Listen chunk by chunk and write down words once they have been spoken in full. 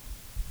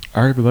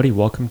All right, everybody,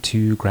 welcome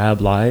to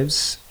Grab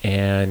Lives.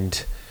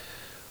 And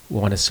we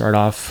want to start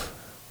off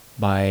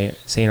by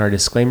saying our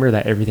disclaimer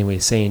that everything we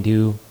say and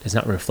do does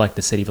not reflect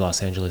the City of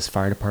Los Angeles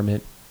Fire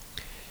Department.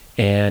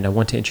 And I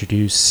want to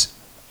introduce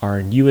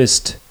our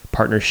newest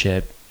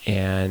partnership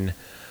and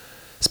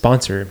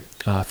sponsor,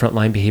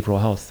 Frontline Behavioral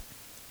Health.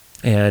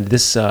 And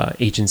this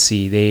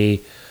agency,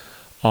 they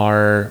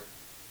are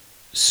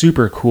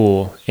super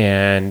cool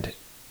and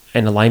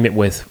in alignment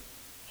with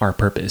our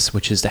purpose,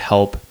 which is to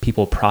help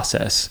people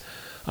process,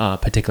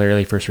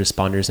 particularly first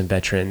responders and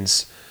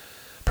veterans,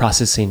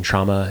 processing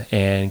trauma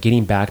and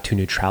getting back to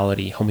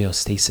neutrality,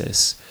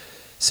 homeostasis.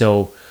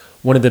 So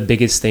one of the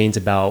biggest things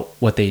about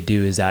what they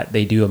do is that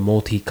they do a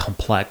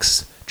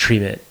multi-complex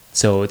treatment.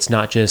 So it's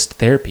not just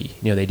therapy.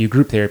 They do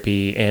group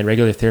therapy and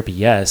regular therapy,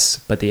 yes,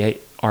 but they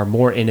are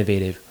more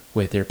innovative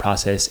with their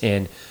process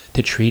and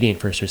to treating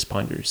first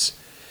responders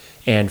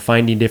and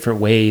finding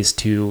different ways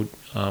to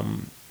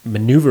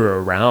maneuver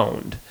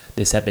around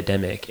this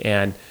epidemic.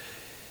 And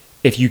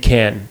if you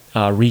can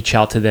reach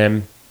out to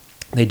them,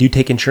 they do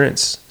take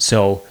insurance.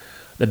 So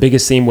the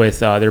biggest thing with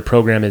their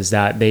program is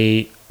that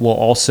they will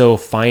also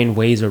find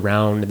ways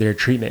around their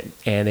treatment,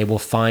 and they will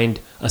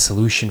find a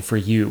solution for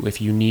you if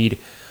you need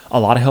a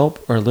lot of help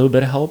or a little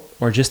bit of help,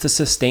 or just to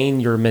sustain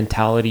your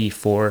mentality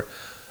for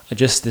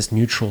just this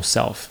neutral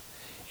self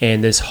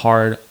and this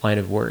hard line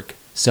of work.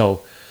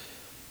 So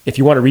if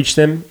you want to reach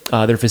them,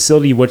 their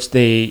facility, which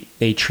they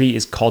treat,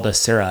 is called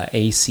Acera,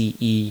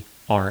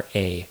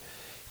 A-C-E-R-A.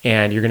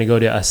 And you're going to go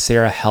to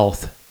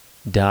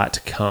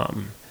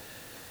acerahealth.com.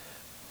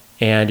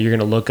 And you're going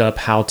to look up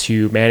how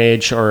to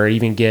manage or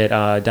even get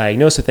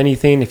diagnosed with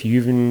anything. If you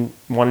even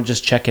want to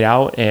just check it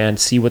out and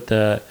see what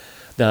the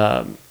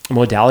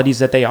modalities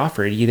that they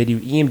offer. They do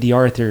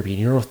EMDR therapy,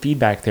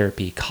 neurofeedback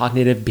therapy,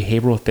 cognitive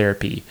behavioral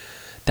therapy,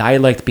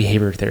 dialect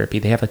behavior therapy.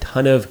 They have a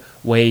ton of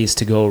ways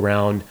to go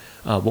around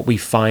what we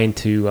find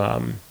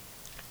to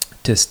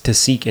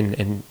seek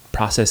and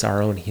process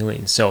our own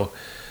healing. So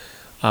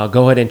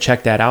go ahead and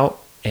check that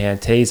out.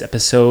 And today's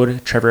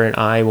episode, Trevor and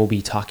I will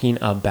be talking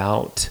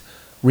about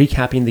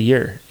recapping the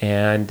year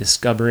and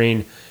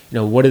discovering,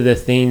 what are the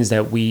things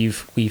that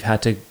we've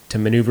had to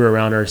maneuver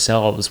around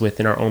ourselves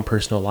within our own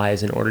personal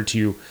lives in order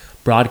to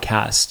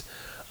broadcast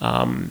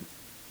an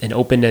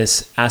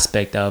openness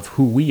aspect of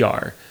who we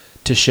are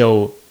to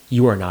show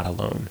you are not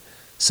alone.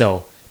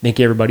 So thank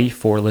you, everybody,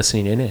 for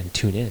listening in and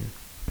tune in.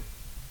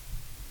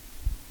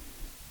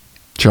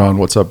 Jon,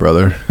 what's up,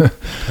 brother?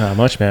 Not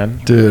much,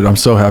 man. Dude, I'm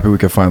so happy we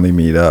could finally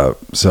meet up.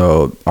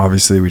 So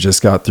obviously we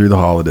just got through the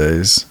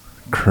holidays.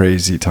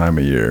 Crazy time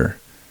of year.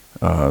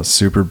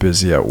 Super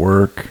busy at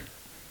work.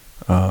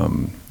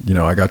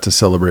 I got to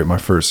celebrate my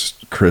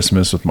first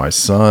Christmas with my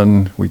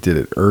son. We did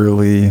it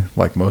early.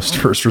 Like most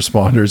first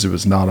responders, it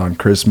was not on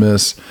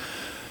Christmas.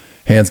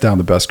 Hands down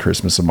the best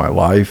Christmas of my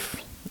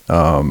life.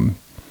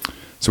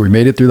 So we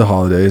made it through the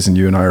holidays, and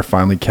you and I are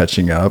finally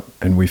catching up,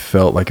 and we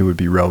felt like it would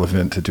be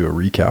relevant to do a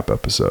recap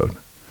episode.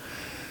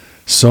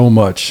 So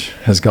much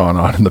has gone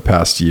on in the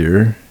past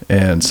year,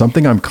 and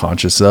something I'm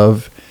conscious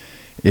of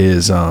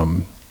is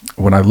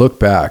when I look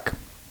back,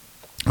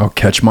 I'll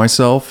catch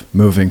myself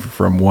moving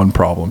from one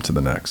problem to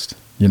the next.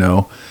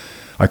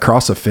 I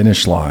cross a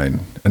finish line,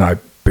 and I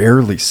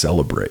barely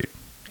celebrate.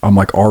 I'm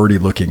like already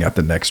looking at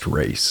the next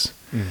race.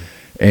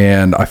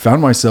 And I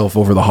found myself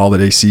over the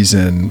holiday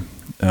season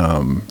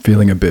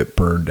feeling a bit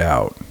burned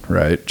out,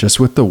 right? Just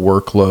with the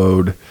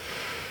workload,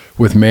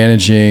 with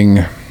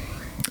managing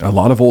a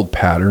lot of old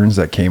patterns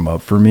that came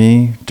up for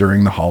me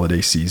during the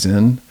holiday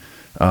season.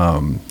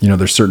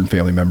 There's certain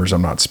family members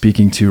I'm not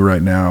speaking to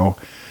right now.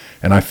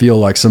 And I feel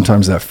like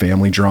sometimes that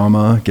family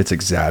drama gets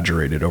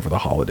exaggerated over the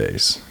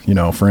holidays.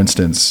 For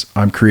instance,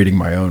 I'm creating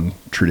my own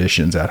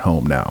traditions at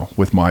home now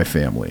with my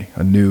family,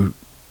 a new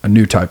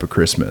type of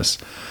Christmas.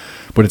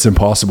 But it's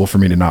impossible for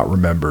me to not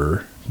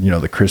remember,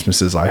 the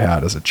Christmases I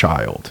had as a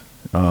child.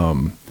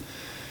 And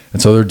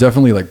so there are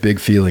definitely like big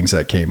feelings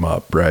that came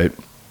up, right?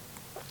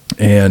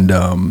 And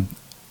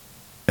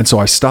so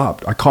I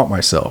stopped. I caught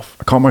myself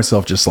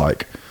just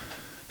like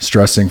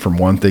stressing from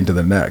one thing to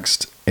the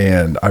next.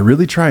 And I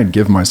really try and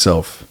give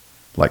myself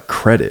like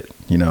credit,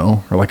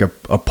 or like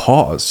a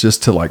pause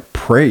just to like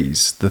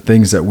praise the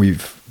things that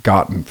we've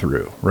gotten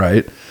through,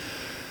 right?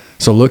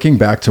 So looking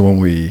back to when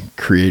we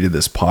created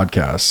this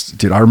podcast,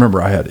 dude, I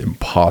remember I had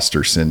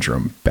imposter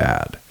syndrome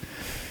bad.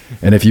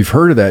 And if you've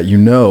heard of that,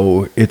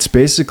 it's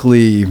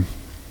basically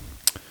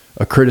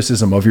a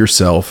criticism of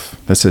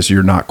yourself that says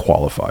you're not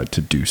qualified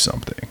to do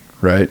something,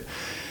 right?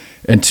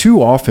 And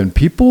too often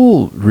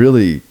people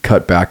really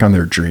cut back on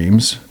their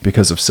dreams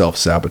because of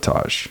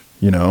self-sabotage.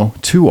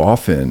 Too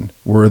often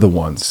we're the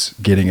ones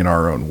getting in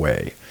our own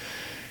way.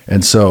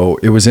 And so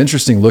it was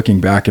interesting looking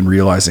back and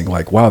realizing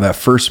like, wow, that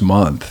first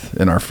month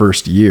in our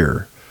first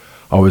year,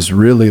 I was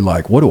really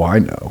like, what do I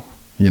know?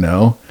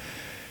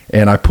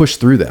 And I pushed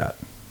through that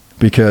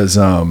because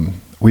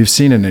we've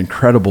seen an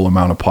incredible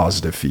amount of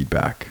positive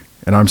feedback.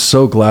 And I'm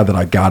so glad that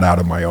I got out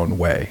of my own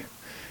way.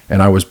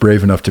 And I was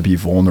brave enough to be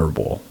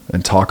vulnerable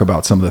and talk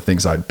about some of the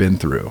things I'd been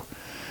through.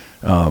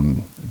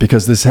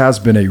 because this has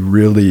been a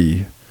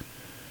really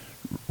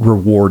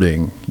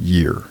rewarding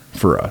year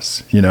for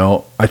us. You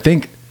know, I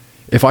think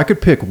if I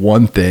could pick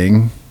one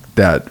thing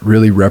that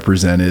really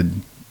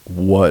represented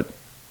what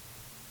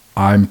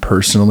I'm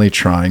personally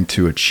trying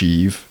to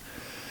achieve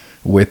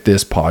with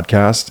this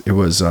podcast, it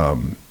was a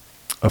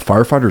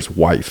firefighter's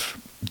wife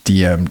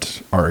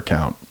DM'd our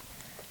account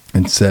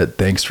and said,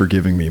 "Thanks for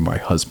giving me my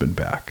husband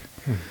back."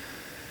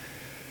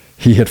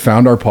 He had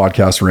found our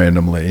podcast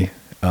randomly,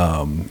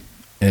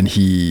 and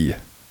he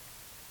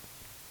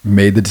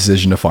made the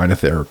decision to find a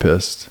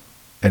therapist,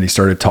 and he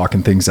started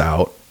talking things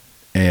out,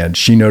 and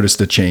she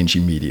noticed a change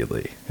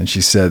immediately. And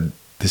she said,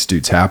 "This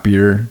dude's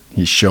happier.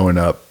 He's showing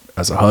up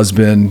as a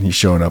husband. He's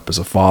showing up as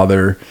a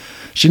father."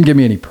 She didn't give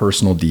me any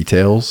personal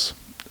details.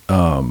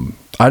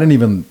 I didn't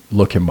even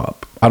look him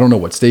up. I don't know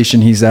what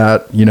station he's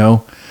at, you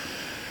know,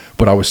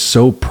 but I was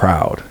so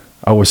proud.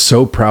 I was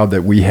so proud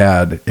that we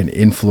had an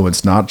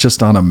influence, not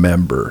just on a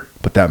member,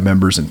 but that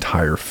member's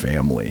entire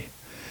family.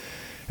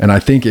 And I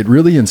think it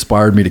really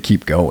inspired me to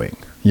keep going,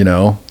 you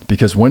know,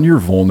 because when you're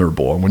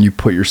vulnerable and when you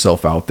put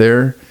yourself out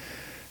there,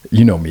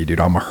 you know me, dude,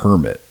 I'm a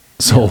hermit.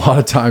 So a lot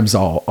of times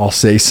I'll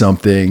say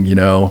something, you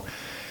know,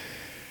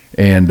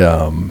 and,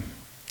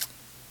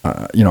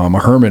 you know, I'm a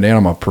hermit and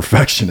I'm a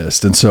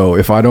perfectionist. And so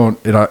if I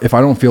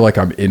don't feel like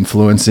I'm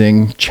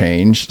influencing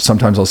change,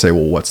 sometimes I'll say,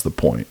 well, what's the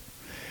point?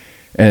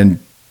 And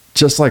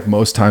just like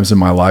most times in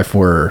my life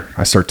where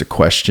I start to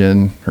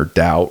question or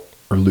doubt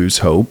or lose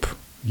hope,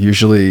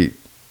 usually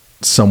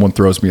someone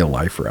throws me a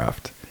life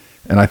raft.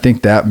 And I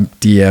think that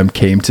DM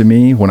came to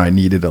me when I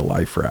needed a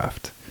life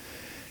raft.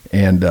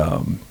 And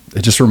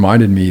it just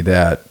reminded me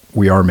that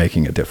we are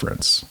making a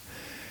difference.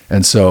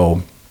 And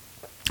so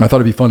I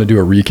thought it'd be fun to do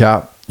a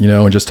recap, you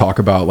know, and just talk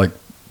about like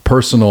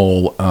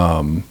personal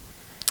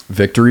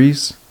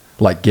victories,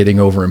 like getting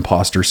over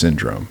imposter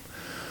syndrome,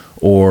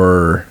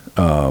 or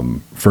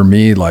for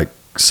me, like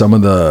some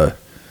of the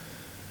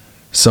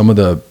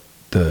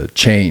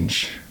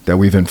change that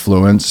we've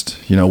influenced,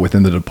 you know,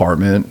 within the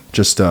department,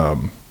 just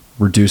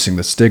reducing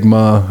the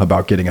stigma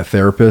about getting a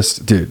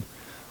therapist. Dude,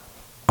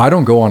 I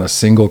don't go on a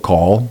single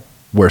call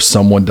where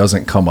someone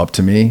doesn't come up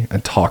to me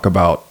and talk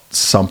about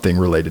something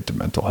related to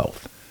mental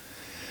health.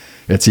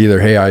 It's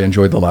either, hey, I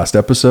enjoyed the last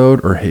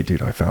episode, or hey,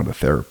 dude, I found a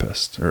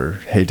therapist, or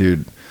hey,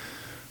 dude,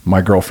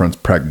 my girlfriend's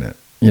pregnant,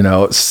 you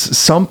know,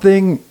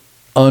 something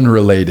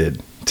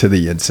unrelated to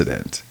the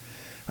incident.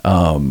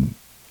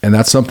 And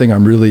that's something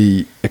I'm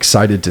really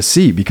excited to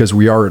see, because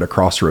we are at a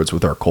crossroads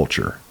with our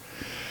culture.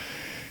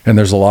 And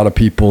there's a lot of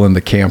people in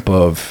the camp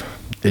of,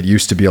 it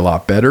used to be a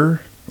lot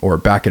better, or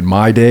back in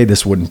my day,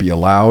 this wouldn't be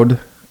allowed.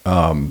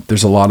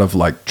 There's a lot of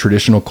like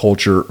traditional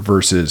culture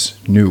versus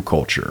new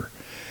culture.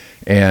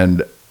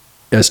 And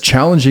as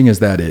challenging as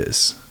that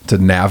is to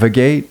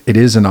navigate, it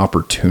is an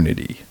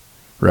opportunity,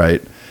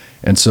 right?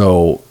 And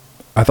so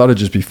I thought it'd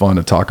just be fun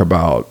to talk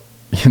about,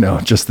 you know,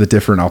 just the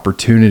different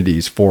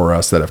opportunities for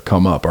us that have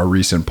come up. Our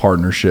recent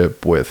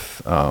partnership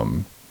with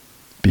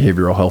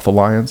Behavioral Health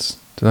Alliance.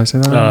 Did I say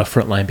that?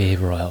 Frontline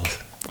Behavioral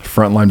Health.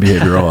 Frontline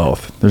Behavioral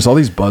Health. There's all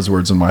these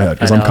buzzwords in my head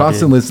because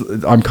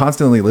I'm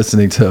constantly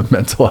listening to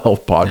mental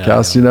health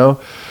podcasts, you know.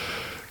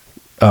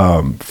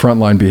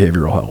 Frontline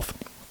Behavioral Health.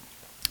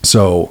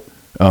 So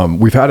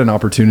we've had an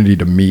opportunity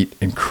to meet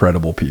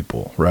incredible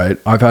people, right?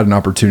 I've had an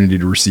opportunity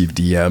to receive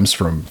DMs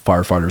from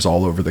firefighters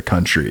all over the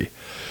country.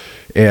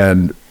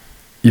 And,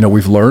 you know,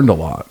 we've learned a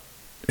lot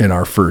in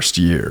our first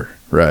year,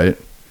 right?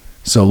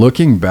 So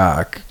looking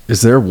back,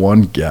 is there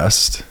one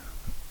guest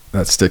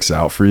that sticks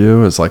out for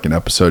you as like an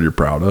episode you're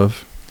proud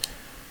of?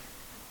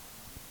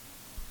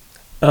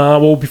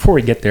 Well, before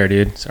we get there,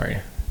 dude, sorry,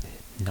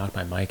 knocked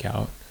my mic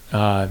out.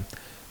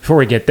 Before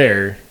we get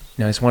there, you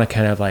know, I just want to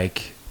kind of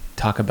like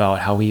talk about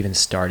how we even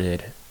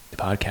started the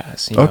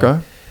podcast. You know? Okay.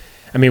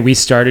 I mean, we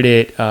started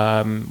it.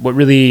 What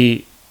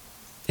really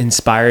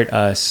inspired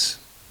us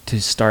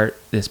to start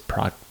this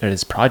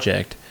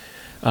project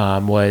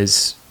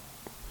was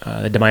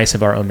the demise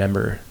of our own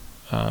member.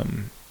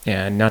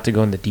 And not to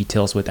go into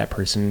details with that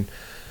person,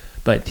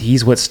 but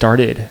he's what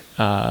started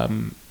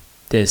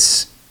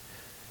this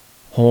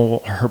whole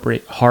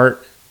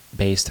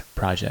heart-based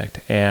project.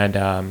 And,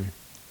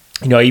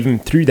 you know, even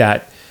through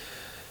that,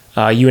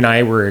 you and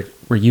I were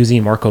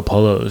using Marco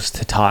Polos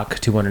to talk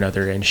to one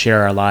another and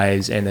share our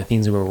lives and the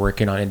things we were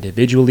working on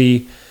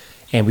individually.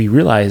 And we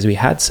realized we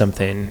had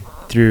something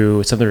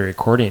through some of the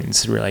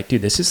recordings. We were like,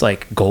 dude, this is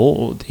like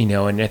gold, you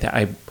know, and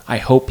I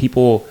hope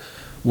people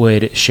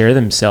would share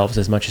themselves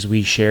as much as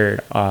we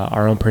shared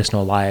our own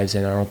personal lives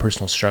and our own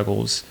personal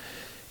struggles.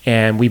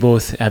 And we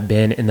both have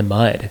been in the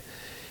mud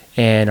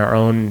and our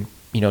own,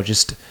 you know,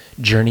 just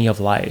journey of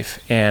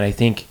life. And I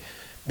think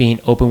being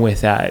open with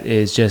that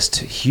is just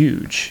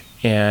huge.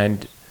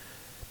 And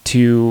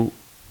to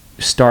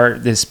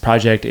start this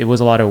project, it was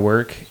a lot of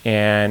work,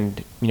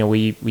 and, you know,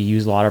 we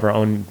used a lot of our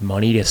own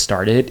money to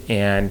start it.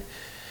 And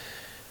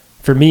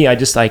for me, I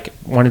just like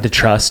wanted to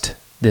trust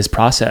this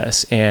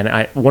process.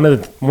 And one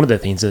of the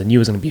things that I knew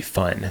was going to be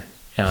fun,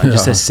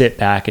 just to sit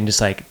back and just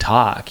like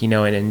talk, you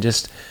know, and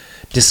just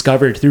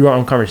discovered through our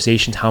own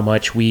conversations how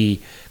much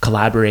we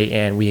collaborate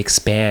and we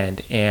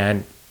expand.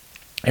 And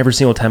every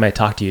single time I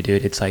talk to you,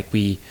 dude, it's like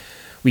we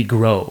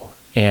grow.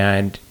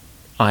 And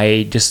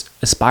I just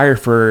aspire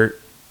for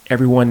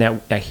everyone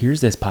that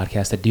hears this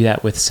podcast to do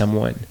that with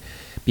someone,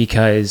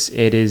 because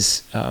it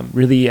is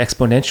really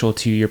exponential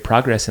to your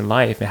progress in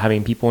life, and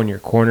having people in your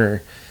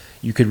corner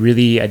you could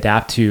really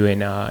adapt to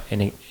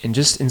and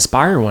just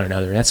inspire one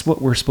another. That's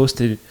what we're supposed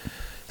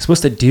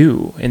to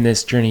do in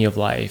this journey of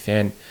life.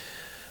 And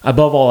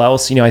above all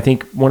else, I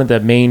think one of the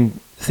main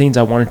things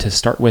I wanted to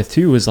start with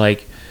too was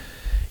like,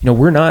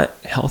 we're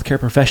not healthcare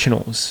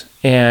professionals.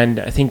 And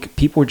I think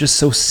people are just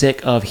so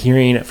sick of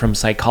hearing it from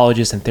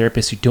psychologists and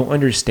therapists who don't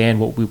understand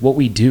what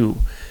we do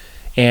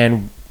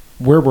and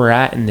where we're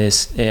at in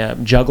this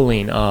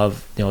juggling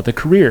of, the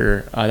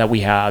career that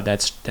we have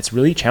that's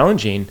really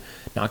challenging,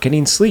 not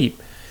getting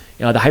sleep,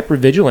 the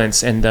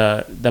hypervigilance and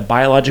the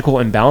biological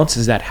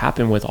imbalances that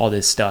happen with all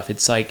this stuff.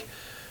 It's like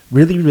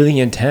really, really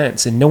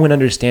intense, and no one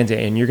understands it.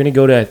 And you're going to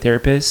go to a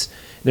therapist,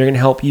 they're going to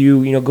help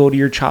you, go to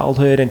your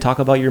childhood and talk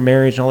about your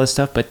marriage and all this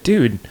stuff. But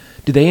dude,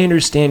 do they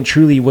understand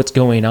truly what's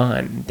going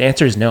on? The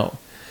answer is no.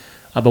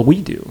 But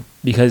we do,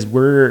 because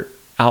we're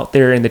out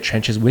there in the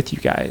trenches with you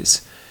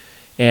guys.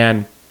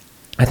 And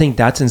I think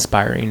that's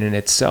inspiring in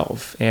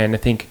itself. And I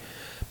think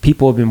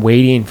people have been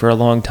waiting for a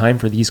long time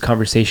for these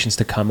conversations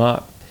to come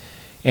up.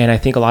 And I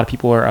think a lot of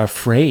people are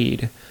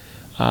afraid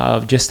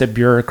of just the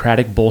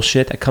bureaucratic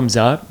bullshit that comes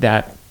up,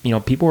 that,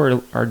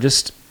 people are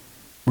just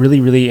really,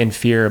 really in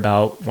fear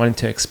about wanting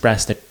to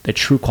express the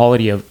true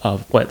quality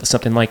of what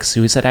something like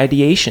suicide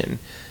ideation,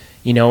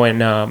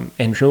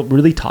 and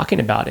really talking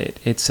about it.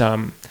 It's,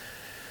 I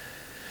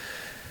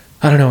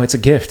don't know, it's a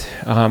gift.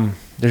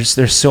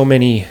 There's so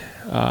many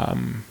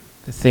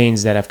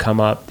things that have come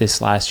up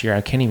this last year.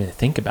 I can't even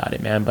think about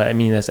it, man. But I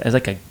mean, as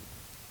like I'm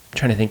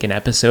trying to think an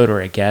episode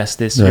or a guest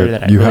this year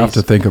that you have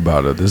to think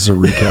about it. This is a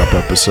recap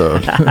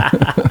episode.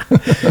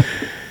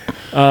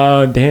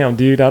 Damn,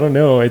 dude. I don't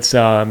know. It's,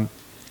 I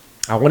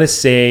want to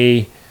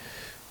say,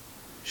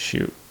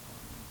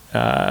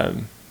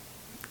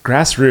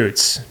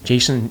 Grassroots,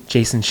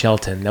 Jason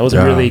Shelton. That was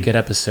a really good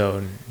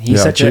episode.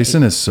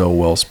 Jason is so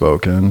well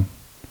spoken.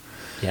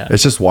 Yeah.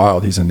 It's just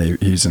wild. He's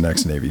an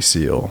ex-Navy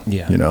SEAL.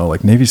 Yeah.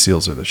 Like Navy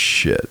SEALs are the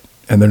shit.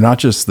 And they're not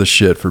just the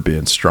shit for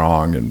being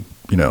strong and,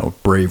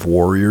 brave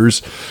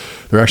warriors.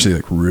 They're actually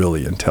like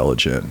really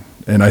intelligent.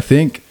 And I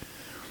think,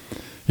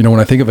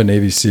 when I think of a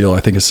Navy SEAL, I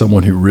think of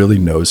someone who really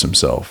knows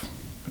himself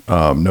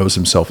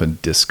in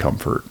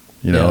discomfort,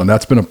 and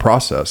that's been a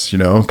process,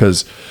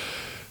 because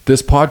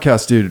this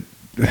podcast, dude,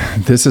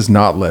 this has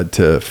not led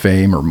to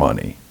fame or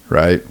money,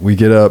 right? We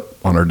get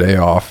up on our day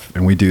off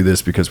and we do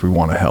this because we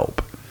want to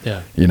help.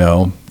 Yeah.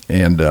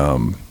 And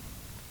I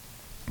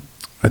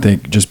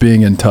think just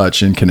being in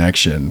touch and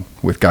connection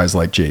with guys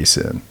like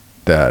Jason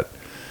that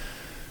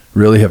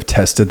really have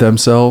tested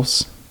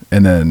themselves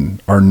and then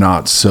are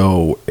not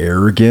so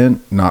arrogant,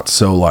 not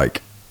so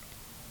like,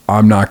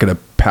 I'm not going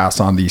to pass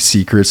on these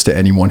secrets to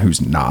anyone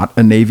who's not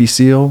a Navy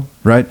SEAL,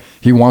 right?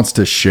 He wants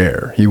to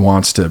share. He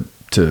wants to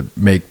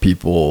make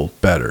people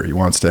better. He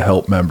wants to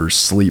help members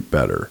sleep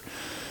better.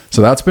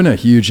 So that's been a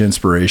huge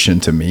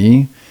inspiration to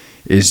me,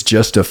 is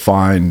just to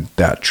find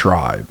that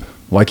tribe.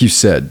 Like you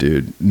said,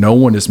 dude, no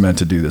one is meant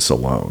to do this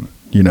alone,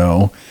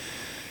 And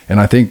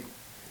I think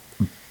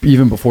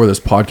even before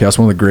this podcast,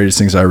 one of the greatest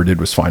things I ever did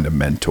was find a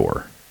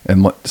mentor.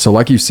 And so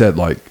like you said,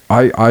 like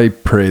I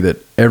pray that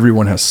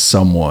everyone has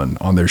someone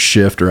on their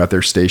shift or at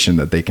their station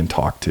that they can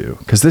talk to,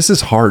 because this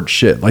is hard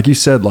shit. Like you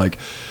said, like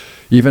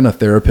even a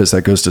therapist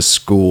that goes to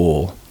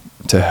school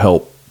to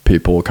help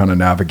people kind of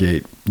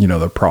navigate,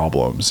 their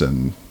problems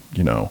and,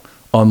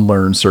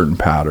 unlearn certain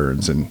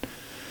patterns and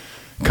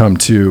come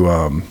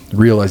to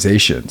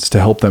realizations to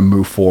help them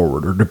move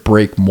forward, or to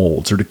break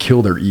molds, or to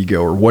kill their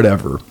ego, or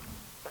whatever.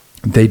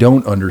 They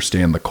don't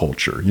understand the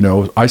culture.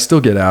 I still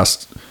get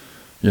asked,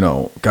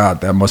 God,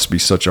 that must be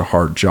such a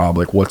hard job.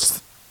 Like,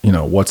 what's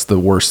the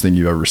worst thing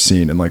you've ever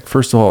seen? And like,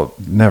 first of all,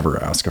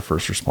 never ask a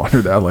first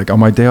responder that. Like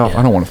on my day off,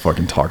 I don't want to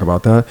fucking talk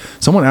about that.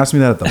 Someone asked me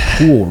that at the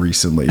pool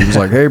recently. He was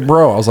like, hey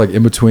bro, I was like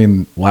in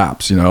between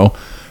laps,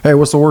 hey,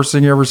 what's the worst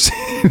thing you ever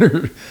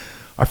seen?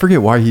 I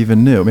forget why he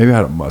even knew. Maybe I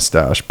had a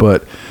mustache,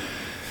 but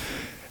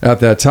at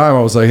that time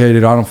I was like, hey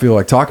dude, I don't feel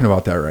like talking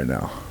about that right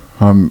now.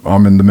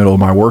 I'm in the middle of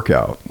my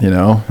workout,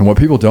 and what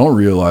people don't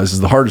realize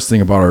is the hardest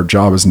thing about our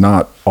job is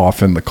not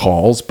often the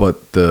calls,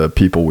 but the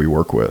people we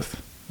work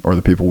with, or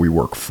the people we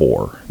work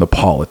for, the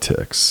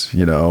politics,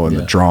 and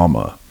the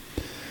drama.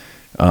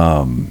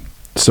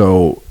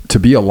 So to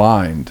be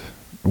aligned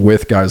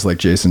with guys like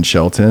Jason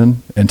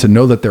Shelton and to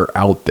know that they're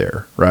out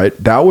there, right?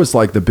 That was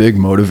like the big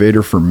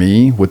motivator for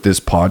me with this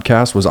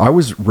podcast, was I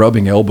was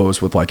rubbing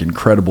elbows with like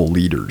incredible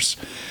leaders.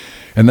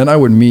 And then I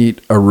would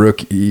meet a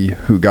rookie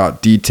who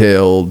got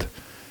detailed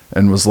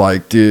and was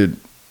like, dude,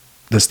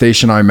 the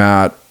station I'm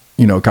at,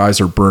 guys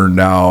are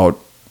burned out.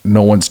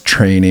 No one's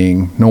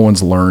training. No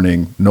one's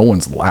learning. No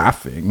one's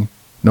laughing.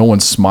 No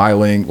one's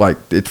smiling. Like,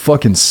 it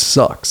fucking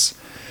sucks.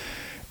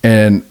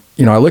 And,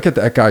 I look at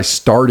that guy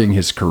starting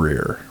his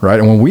career, right?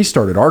 And when we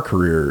started our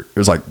career, it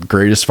was like the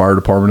greatest fire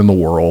department in the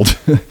world.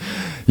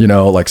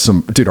 Like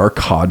our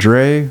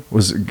cadre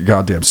was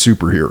goddamn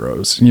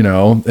superheroes,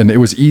 and it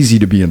was easy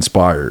to be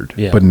inspired.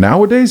 Yeah. But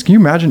nowadays, can you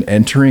imagine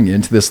entering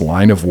into this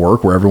line of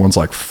work where everyone's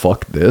like,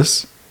 fuck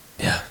this?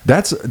 Yeah.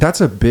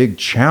 That's a big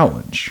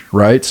challenge,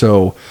 right?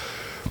 So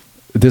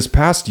this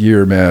past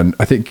year, man,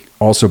 I think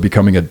also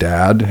becoming a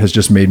dad has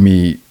just made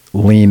me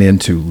lean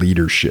into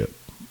leadership,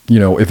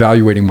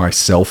 evaluating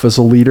myself as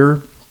a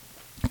leader,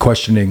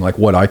 questioning like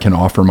what I can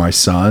offer my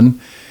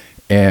son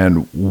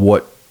and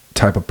what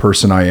type of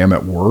person I am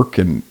at work,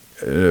 and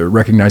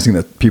recognizing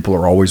that people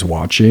are always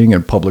watching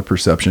and public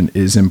perception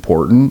is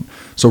important.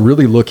 So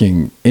really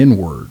looking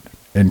inward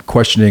and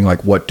questioning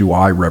like, what do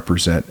I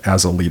represent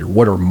as a leader?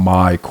 What are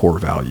my core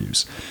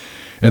values?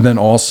 And then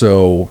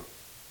also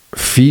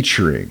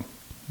featuring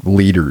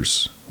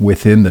leaders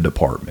within the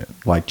department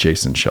like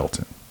Jason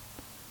Shelton.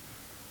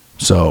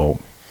 So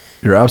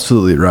you're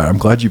absolutely right. I'm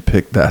glad you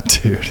picked that,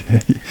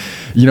 dude.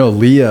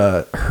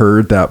 Leah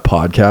heard that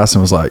podcast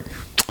and was like,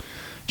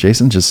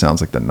 Jason just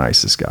sounds like the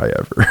nicest guy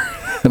ever.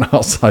 And I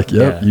was like,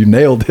 yep, you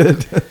nailed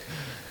it.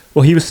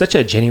 Well, he was such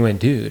a genuine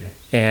dude.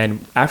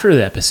 And after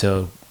the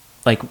episode,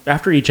 like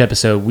after each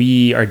episode,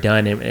 we are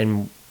done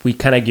and we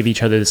kind of give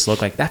each other this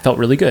look like, that felt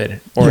really good.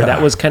 Or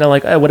that was kind of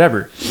like,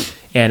 whatever.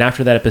 And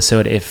after that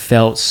episode, it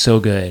felt so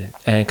good.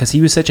 And because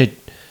he was such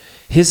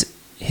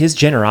his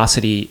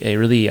generosity, it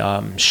really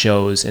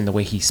shows in the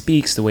way he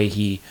speaks, the way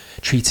he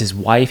treats his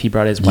wife. He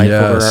brought his wife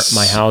over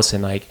my house,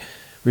 and like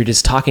we were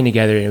just talking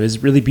together, and it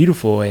was really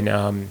beautiful.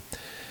 And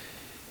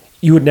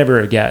you would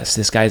never guess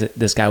this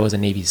guy was a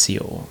Navy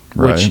SEAL,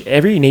 which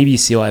every Navy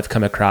SEAL I've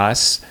come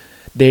across,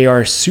 they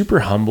are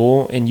super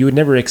humble, and you would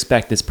never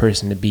expect this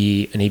person to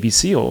be a Navy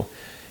SEAL.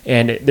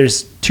 And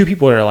there's two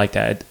people that are like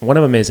that. One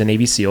of them is a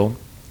Navy SEAL,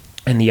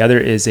 and the other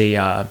is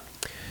a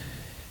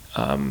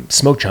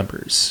smoke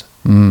jumpers.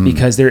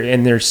 Because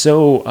they're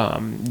so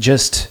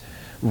just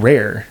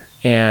rare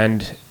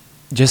and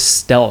just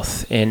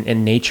stealth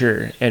and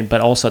nature,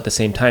 but also at the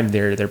same time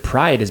their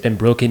pride has been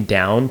broken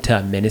down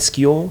to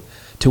minuscule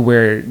to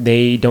where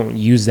they don't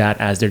use that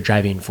as their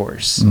driving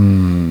force.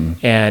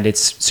 And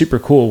it's super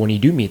cool when you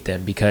do meet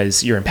them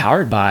because you're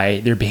empowered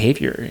by their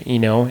behavior,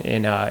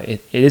 and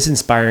it is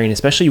inspiring,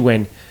 especially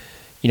when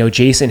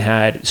Jason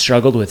had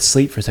struggled with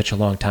sleep for such a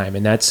long time,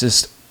 and that's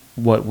just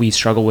what we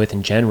struggle with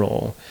in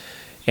general.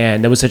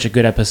 And that was such a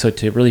good episode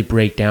to really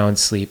break down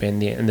sleep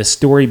and the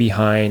story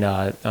behind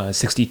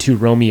 62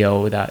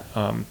 Romeo, that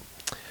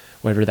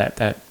whatever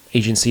that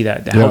agency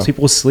that helps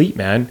people sleep,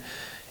 man.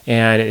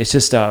 And it's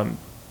just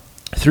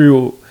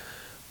through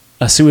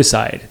a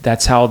suicide.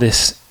 That's how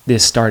this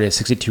started,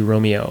 62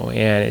 Romeo.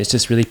 And it's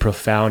just really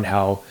profound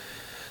how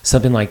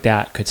something like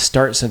that could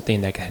start something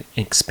that could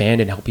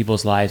expand and help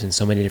people's lives in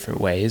so many different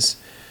ways.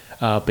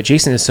 But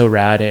Jason is so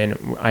rad,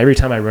 and every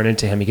time I run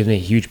into him, he gives me a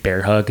huge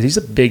bear hug because he's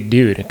a big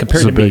dude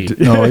compared to me.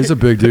 No, he's a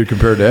big dude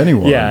compared to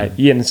anyone. Yeah,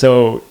 and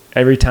so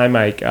every time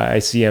I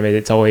see him,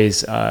 it's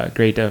always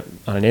great to,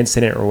 on an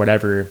incident or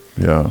whatever,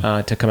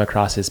 to come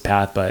across his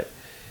path. But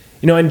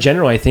in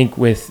general, I think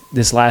with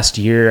this last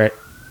year,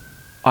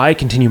 I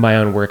continue my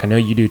own work. I know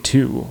you do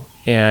too,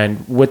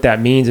 and what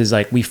that means is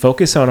like we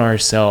focus on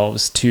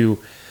ourselves to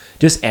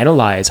just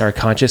analyze our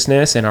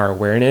consciousness and our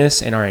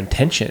awareness and our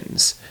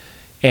intentions.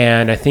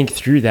 And I think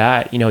through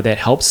that, that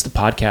helps the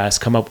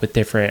podcast come up with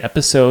different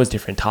episodes,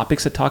 different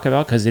topics to talk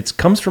about, because it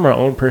comes from our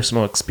own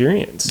personal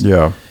experience.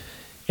 Yeah.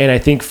 And I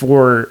think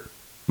for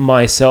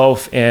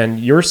myself and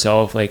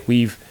yourself, like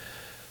we've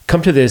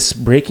come to this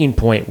breaking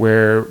point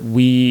where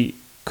we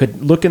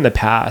could look in the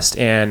past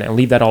and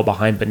leave that all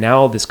behind. But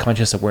now this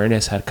conscious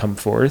awareness had come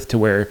forth to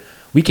where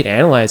we can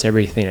analyze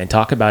everything and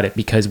talk about it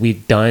because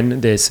we've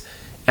done this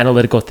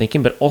analytical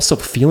thinking, but also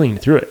feeling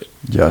through it.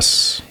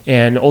 Yes.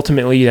 And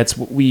ultimately, that's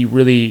what we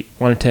really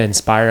wanted to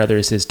inspire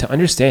others, is to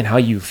understand how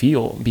you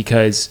feel,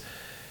 because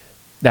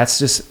that's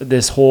just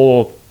this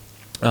whole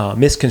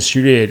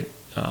misconstrued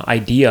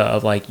idea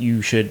of like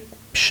you should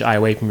shy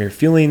away from your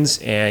feelings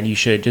and you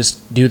should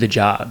just do the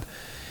job.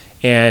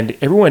 And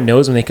everyone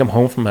knows when they come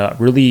home from a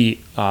really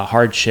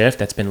hard shift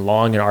that's been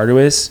long and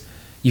arduous,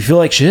 you feel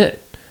like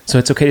shit. So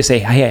it's okay to say,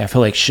 hey, I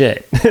feel like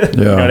shit.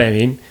 You know what I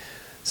mean?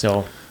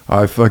 So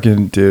I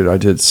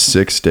did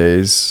 6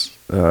 days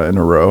in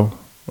a row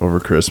over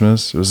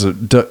Christmas. It was a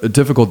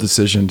difficult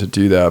decision to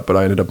do that, but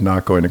I ended up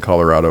not going to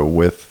Colorado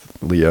with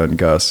Leah and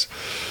Gus.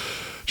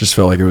 Just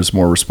felt like it was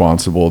more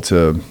responsible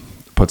to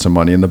put some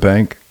money in the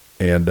bank.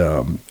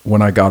 And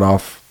when I got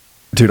off,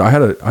 dude, I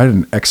had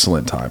an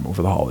excellent time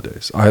over the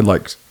holidays. I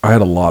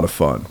had a lot of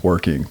fun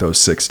working those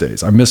 6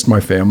 days. I missed my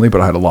family,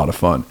 but I had a lot of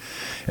fun.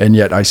 And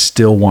yet I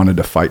still wanted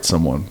to fight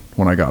someone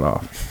when I got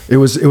off. It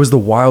was the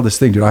wildest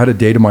thing, dude. I had a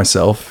day to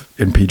myself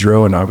in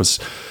Pedro, and I was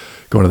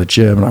going to the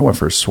gym, and I went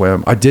for a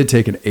swim. I did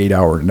take an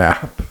 8-hour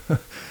nap,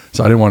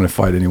 so I didn't want to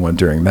fight anyone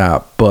during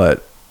that.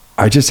 But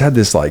I just had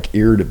this like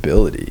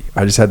irritability.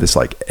 I just had this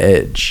like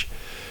edge,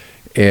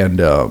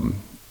 and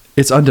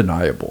it's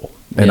undeniable.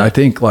 And I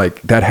think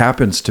like that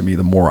happens to me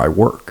the more I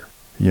work.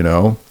 you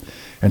know?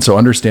 And so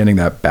understanding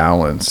that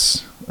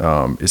balance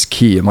is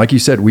key. And like you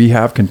said, we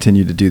have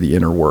continued to do the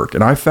inner work.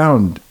 And I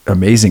found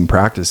amazing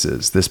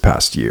practices this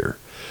past year.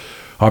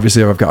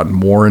 Obviously, I've gotten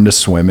more into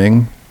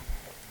swimming.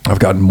 I've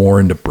gotten more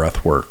into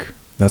breath work.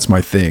 That's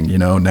my thing. You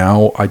know,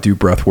 now I do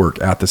breath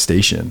work at the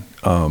station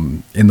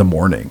in the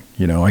morning.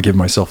 You know, I give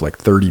myself like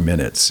 30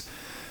 minutes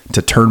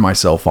to turn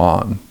myself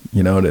on,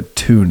 you know, to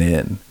tune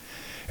in.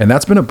 And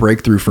that's been a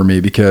breakthrough for me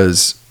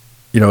because,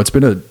 you know, it's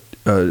been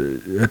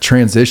a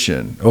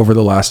transition over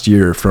the last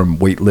year from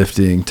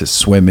weightlifting to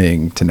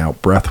swimming to now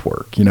breath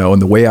work, you know,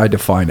 and the way I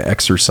define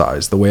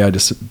exercise, the way I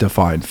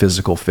define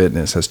physical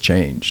fitness has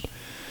changed.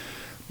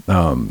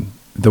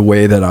 The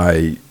way that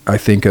I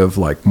think of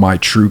like my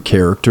true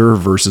character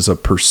versus a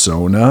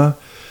persona,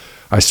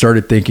 I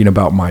started thinking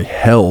about my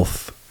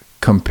health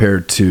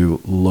compared to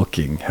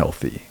looking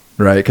healthy,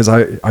 right? Because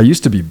I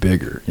used to be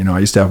bigger, you know, I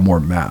used to have more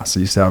mass.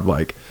 I used to have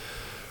like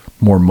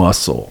more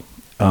muscle.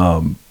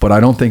 But I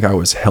don't think I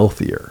was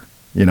healthier.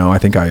 You know, I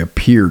think I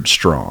appeared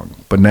strong.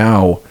 But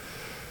now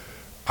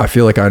I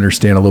feel like I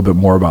understand a little bit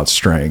more about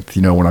strength,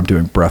 you know, when I'm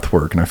doing breath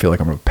work and I feel like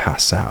I'm going to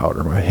pass out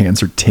or my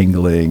hands are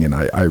tingling and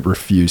I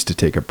refuse to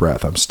take a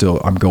breath.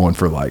 I'm going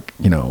for like,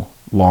 you know,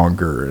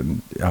 longer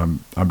and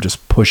I'm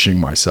just pushing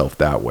myself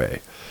that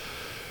way.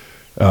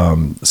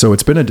 So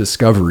it's been a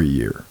discovery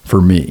year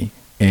for me.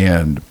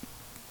 And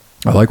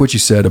I like what you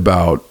said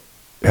about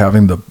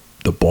having the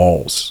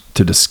balls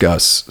to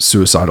discuss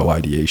suicidal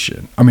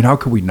ideation. I mean, how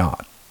could we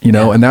not, you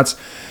know? And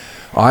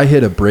I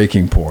hit a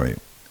breaking point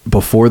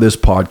before this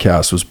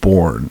podcast was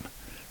born.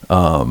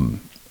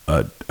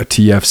 A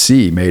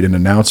TFC made an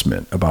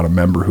announcement about a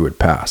member who had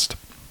passed,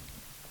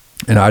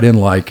 and I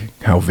didn't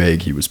like how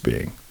vague he was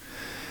being.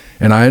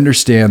 And I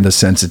understand the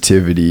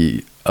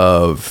sensitivity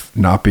of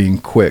not being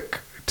quick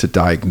to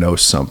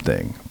diagnose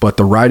something, but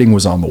the writing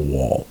was on the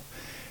wall.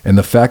 And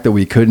the fact that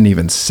we couldn't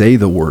even say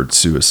the word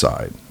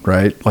suicide,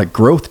 right? Like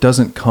growth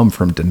doesn't come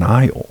from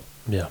denial.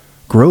 Yeah.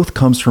 Growth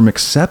comes from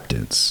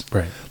acceptance.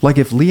 Right. Like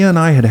if Leah and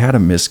I had had a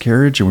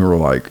miscarriage and we were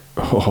like,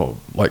 oh,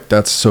 like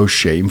that's so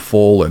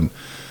shameful and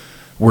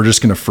we're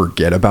just going to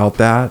forget about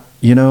that,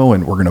 you know,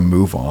 and we're going to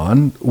move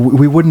on,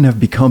 we wouldn't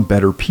have become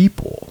better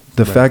people.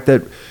 The fact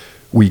that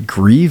we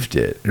grieved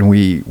it and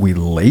we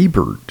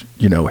labored,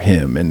 you know,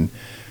 him, and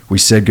we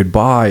said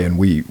goodbye and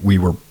we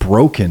were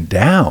broken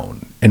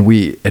down. And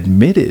we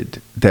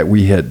admitted that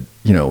we had,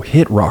 you know,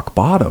 hit rock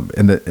bottom.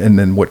 And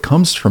then what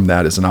comes from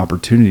that is an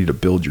opportunity to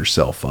build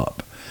yourself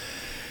up.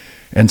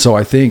 And so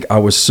I think I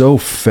was so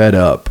fed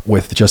up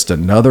with just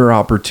another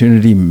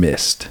opportunity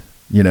missed,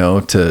 you know,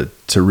 to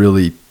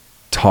really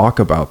talk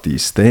about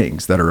these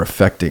things that are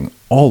affecting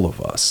all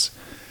of us.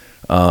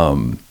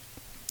 And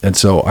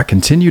so I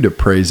continue to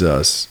praise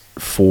us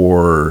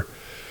for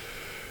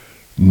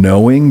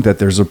knowing that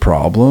there's a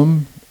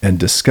problem and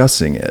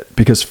discussing it,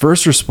 because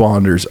first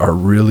responders are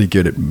really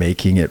good at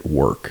making it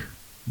work.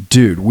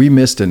 Dude, we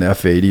missed an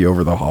F80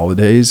 over the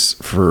holidays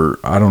for,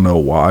 I don't know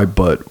why,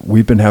 but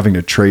we've been having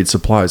to trade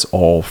supplies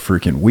all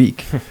freaking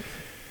week.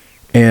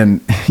 And,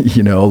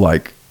 you know,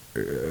 like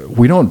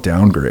we don't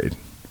downgrade.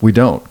 We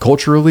don't.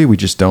 Culturally, we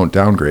just don't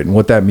downgrade. And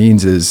what that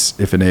means is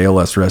if an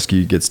ALS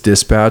rescue gets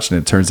dispatched and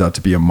it turns out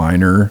to be a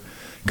minor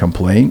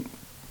complaint,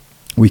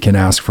 we can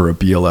ask for a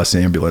BLS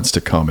ambulance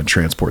to come and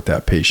transport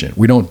that patient.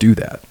 We don't do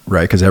that,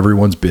 right? Because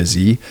everyone's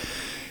busy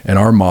and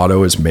our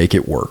motto is make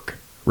it work,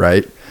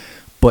 right?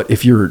 But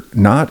if you're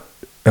not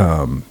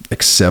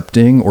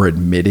accepting or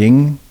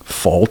admitting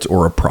fault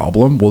or a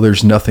problem, well,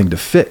 there's nothing to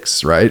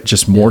fix, right?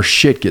 Just more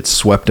shit gets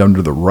swept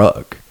under the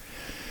rug.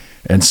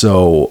 And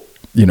so,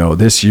 you know,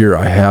 this year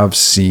I have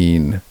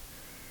seen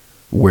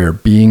where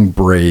being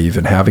brave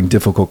and having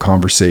difficult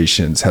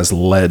conversations has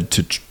led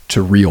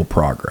to real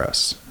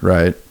progress,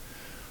 right?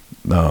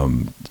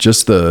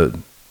 Just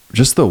the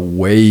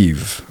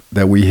wave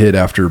that we hit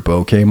after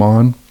Bo came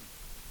on,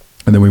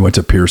 and then we went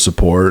to peer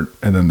support,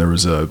 and then there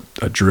was a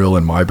drill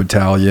in my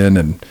battalion,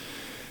 and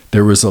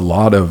there was a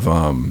lot of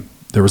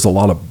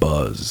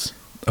buzz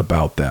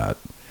about that.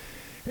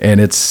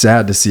 And it's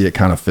sad to see it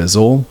kind of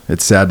fizzle.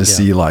 It's sad to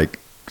see like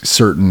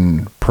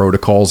certain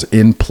protocols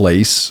in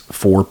place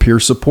for peer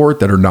support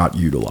that are not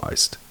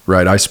utilized,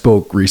 right? I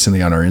spoke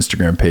recently on our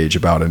Instagram page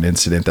about an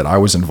incident that I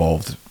was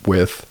involved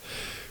with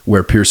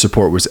where peer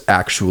support was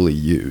actually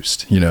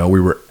used. You know,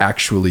 we were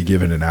actually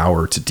given an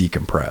hour to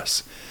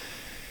decompress,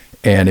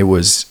 and it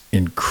was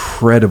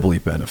incredibly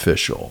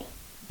beneficial,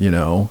 you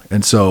know?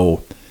 And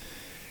so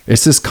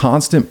it's this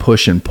constant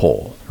push and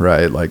pull,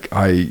 right? Like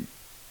I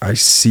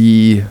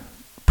see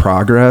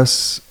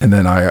progress, and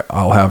then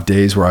I'll have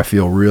days where I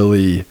feel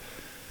really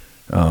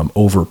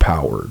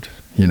overpowered,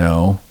 you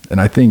know?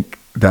 And I think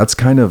that's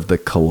kind of the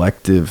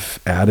collective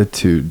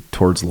attitude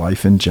towards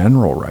life in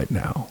general right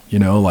now. You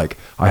know, like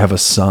I have a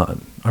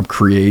son, I'm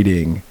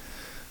creating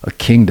a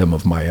kingdom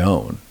of my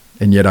own,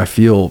 and yet I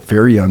feel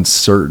very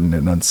uncertain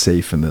and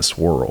unsafe in this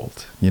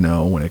world, you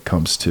know, when it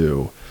comes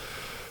to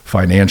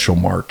financial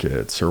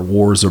markets or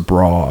wars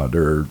abroad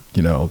or,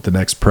 you know, the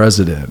next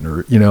president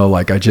or, you know,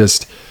 like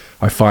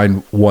I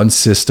find one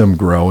system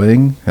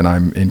growing and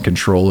I'm in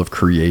control of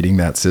creating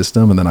that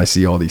system. And then I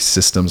see all these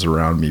systems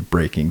around me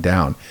breaking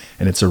down,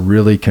 and it's a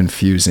really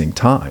confusing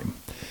time.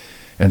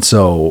 And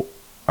so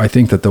I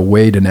think that the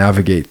way to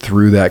navigate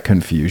through that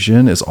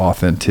confusion is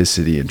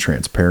authenticity and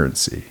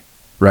transparency,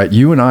 right?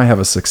 You and I have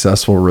a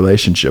successful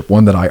relationship,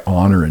 one that I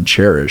honor and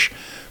cherish,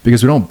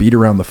 because we don't beat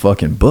around the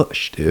fucking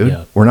bush, dude.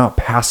 Yeah. We're not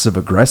passive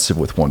aggressive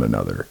with one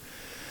another.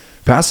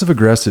 Passive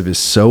aggressive is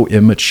so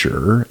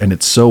immature, and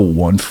it's so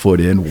 1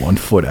 foot in, 1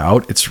 foot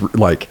out. It's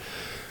like,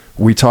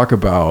 we talk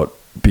about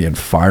being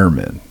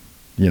firemen,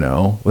 you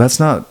know, well, that's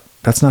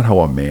not how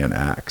a man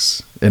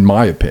acts, in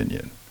my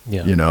opinion,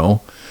 you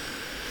know?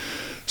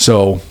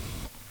 So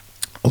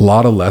a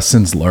lot of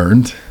lessons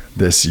learned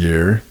this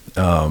year,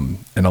 and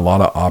a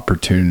lot of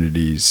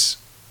opportunities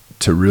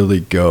to really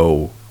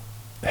go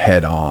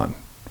head on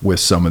with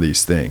some of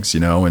these things, you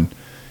know,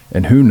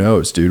 and who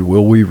knows, dude,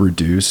 will we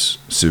reduce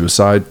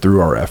suicide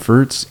through our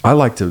efforts? I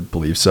like to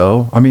believe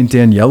so. I mean,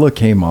 Daniela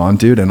came on,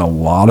 dude, and a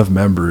lot of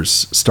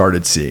members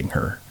started seeing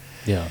her.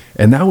 Yeah.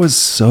 And that was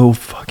so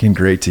fucking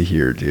great to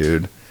hear,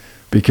 dude,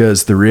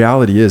 because the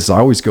reality is I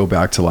always go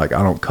back to, like,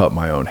 I don't cut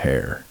my own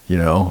hair, you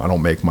know, I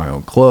don't make my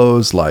own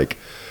clothes. Like,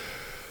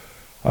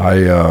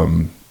 I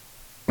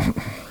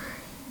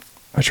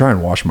try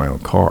and wash my own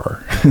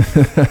car.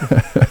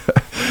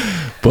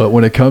 But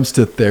when it comes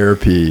to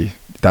therapy,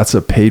 that's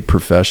a paid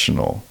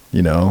professional,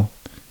 you know,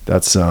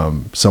 that's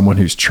someone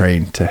who's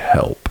trained to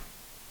help.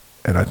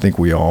 And I think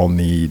we all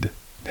need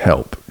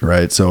help,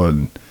 right? So,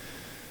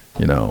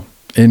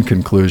 in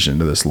conclusion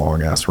to this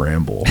long ass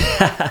ramble,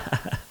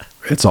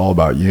 it's all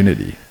about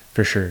unity.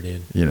 For sure,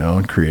 dude. You know,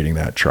 and creating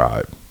that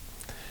tribe.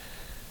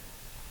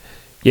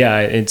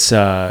 Yeah, it's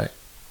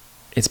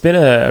been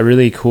a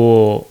really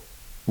cool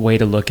way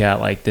to look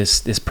at, like,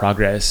 this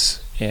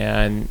progress,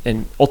 and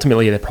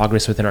ultimately the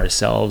progress within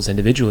ourselves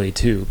individually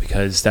too,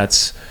 because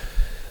that's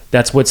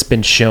what's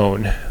been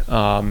shown.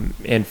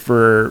 And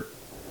for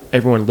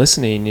everyone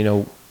listening, you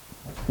know,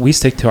 we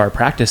stick to our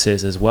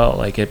practices as well.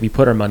 Like, if we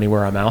put our money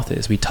where our mouth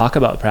is, we talk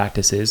about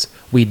practices,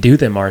 we do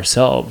them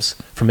ourselves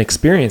from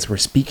experience. We're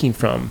speaking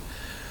from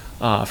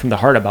the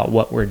heart about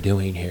what we're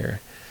doing here.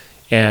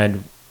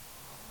 And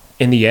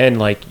in the end,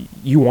 like,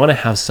 you want to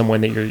have someone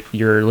that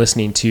you're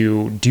listening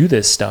to do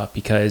this stuff,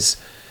 because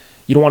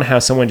you don't want to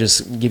have someone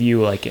just give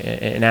you, like,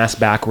 an ass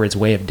backwards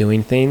way of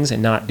doing things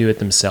and not do it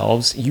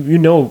themselves. You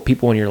know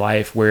people in your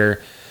life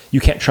where you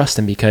can't trust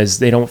them because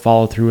they don't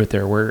follow through with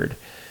their word.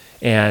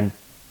 And,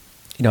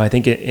 you know, I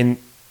think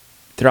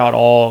throughout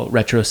all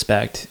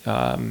retrospect, you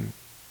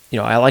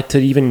know, I like to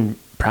even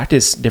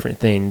practice different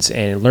things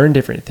and learn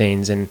different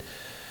things. And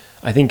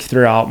I think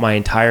throughout my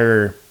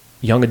entire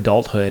young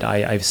adulthood,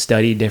 I've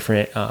studied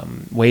different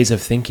ways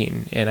of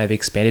thinking, and I've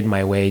expanded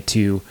my way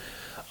to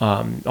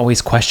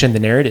always question the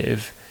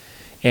narrative.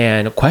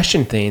 And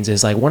question things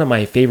is, like, one of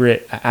my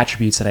favorite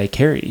attributes that I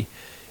carry.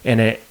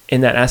 And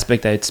in that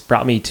aspect, it's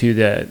brought me to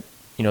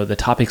the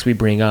topics we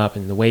bring up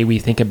and the way we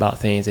think about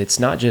things. It's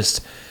not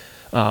just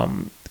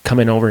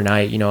coming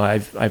overnight. You know,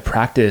 I've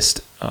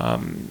practiced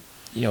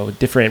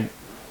different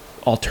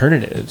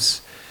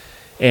alternatives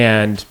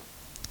and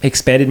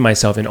expanded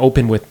myself and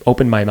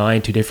opened my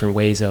mind to different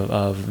ways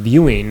of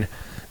viewing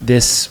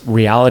this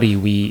reality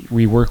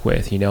we work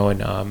with, you know.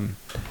 And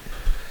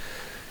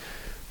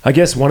I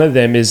guess one of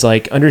them is,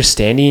 like,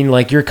 understanding,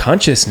 like, your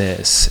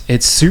consciousness.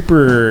 It's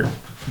super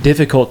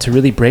difficult to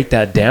really break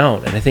that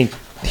down, and I think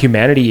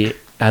humanity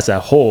as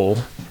a whole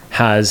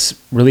has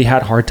really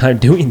had a hard time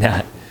doing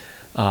that,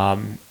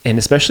 and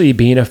especially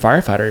being a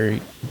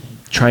firefighter,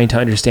 trying to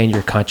understand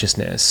your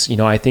consciousness. You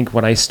know, I think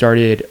when I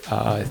started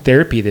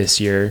therapy this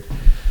year,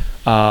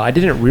 I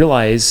didn't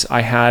realize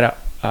I had,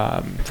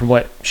 from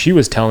what she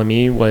was telling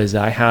me, was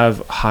I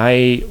have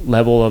high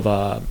level of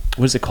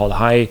what is it called?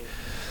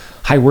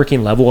 High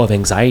working level of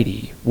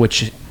anxiety,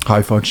 which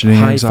high functioning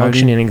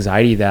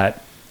anxiety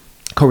that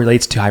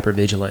correlates to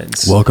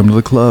hypervigilance. Welcome to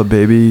the club,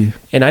 baby.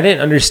 And I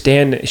didn't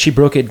understand. She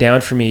broke it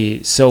down for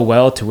me so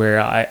well to where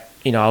I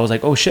was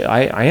like, oh shit,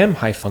 I am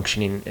high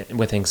functioning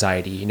with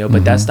anxiety, you know,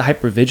 but that's the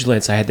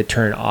hypervigilance I had to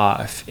turn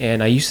off.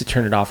 And I used to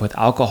turn it off with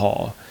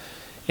alcohol,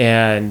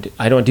 and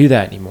I don't do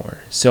that anymore.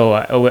 So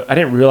I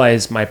didn't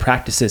realize my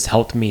practices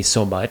helped me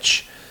so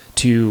much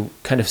to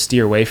kind of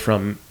steer away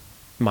from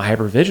my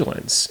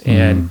hypervigilance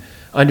and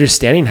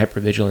understanding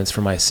hypervigilance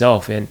for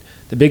myself. And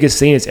the biggest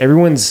thing is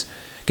everyone's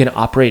going to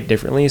operate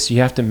differently. So you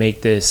have to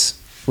make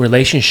this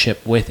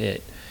relationship with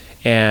it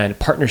and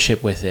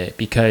partnership with it,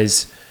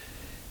 because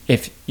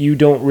if you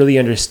don't really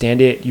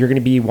understand it, you're going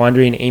to be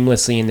wandering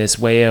aimlessly in this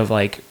way of,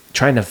 like,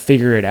 trying to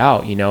figure it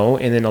out, you know?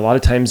 And then a lot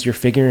of times you're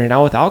figuring it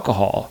out with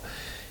alcohol,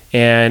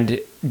 and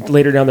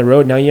later down the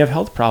road, now you have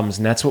health problems.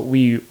 And that's what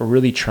we are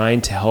really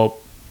trying to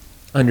help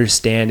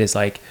understand, is,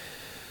 like,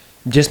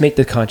 just make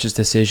the conscious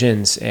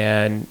decisions.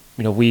 And,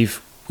 you know,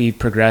 we've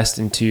progressed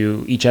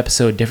into each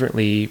episode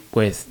differently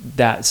with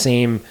that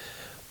same,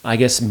 I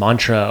guess,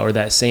 mantra, or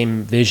that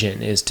same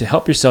vision, is to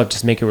help yourself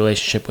just make a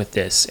relationship with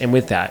this and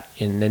with that.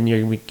 And then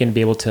you're going to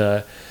be able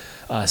to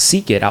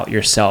seek it out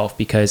yourself,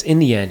 because in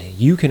the end,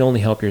 you can only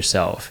help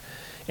yourself.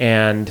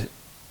 And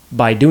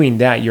by doing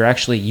that, you're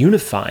actually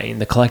unifying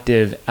the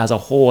collective as a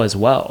whole as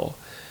well.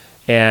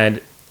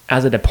 And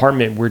as a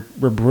department,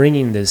 we're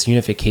bringing this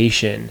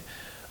unification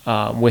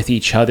with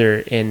each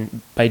other,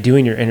 and by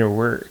doing your inner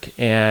work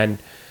and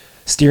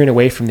steering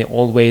away from the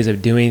old ways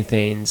of doing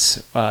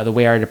things, the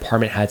way our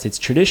department has its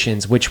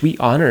traditions, which we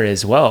honor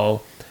as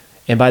well.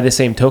 And by the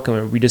same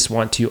token, we just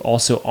want to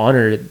also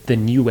honor the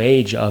new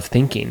age of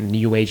thinking,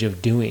 new age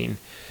of doing.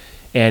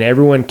 And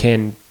everyone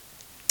can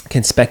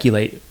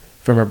speculate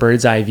from a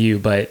bird's eye view,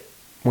 but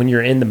when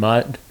you're in the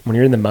mud, or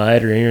you're in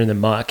the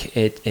muck,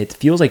 it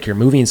feels like you're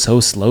moving so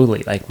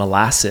slowly, like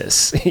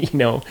molasses,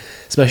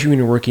 especially when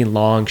you're working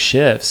long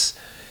shifts.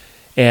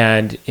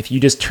 And if you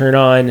just turn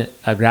on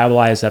a Grab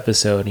Lives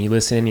episode and you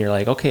listen and you're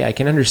like, okay, I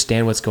can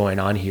understand what's going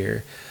on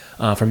here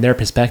from their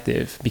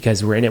perspective,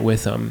 because we're in it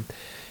with them.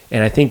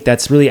 And I think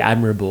that's really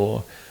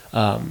admirable,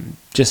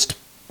 just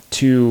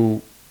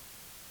to,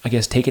 I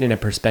guess, take it in a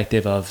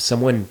perspective of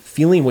someone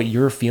feeling what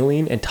you're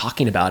feeling and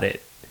talking about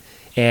it,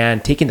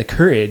 and taking the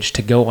courage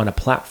to go on a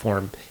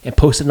platform and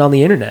post it on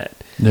the internet.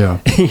 Yeah.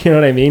 You know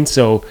what I mean?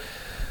 So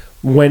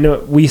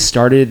when we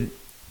started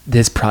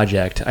this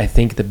project, I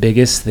think the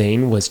biggest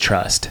thing was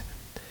trust.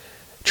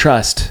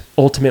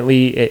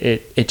 Ultimately,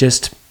 it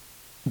just,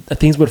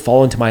 things would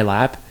fall into my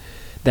lap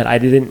that I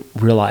didn't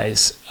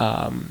realize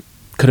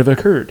could have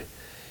occurred.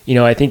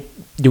 I think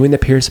doing the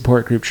peer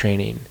support group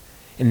training,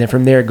 and then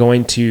from there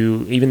going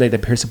to even like the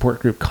peer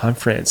support group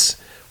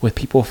conference with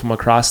people from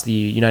across the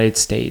United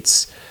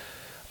States,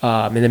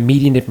 and then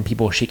meeting different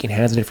people, shaking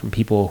hands with different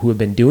people who have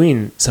been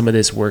doing some of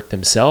this work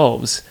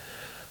themselves,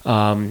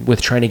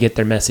 with trying to get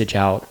their message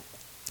out.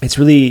 It's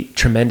really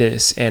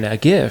tremendous and a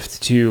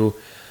gift to,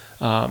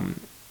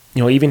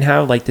 even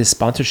have like this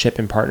sponsorship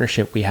and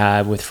partnership we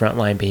have with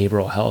Frontline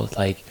Behavioral Health.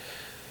 Like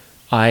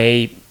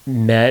I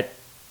met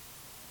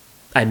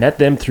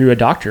them through a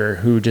doctor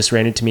who just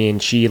ran into me,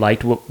 and she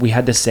liked what we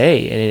had to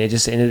say, and it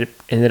just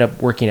ended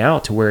up working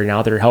out to where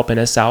now they're helping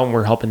us out and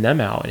we're helping them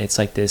out. And it's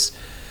like this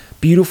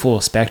beautiful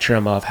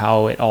spectrum of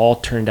how it all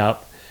turned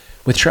out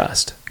with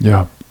trust.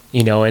 Yeah.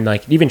 And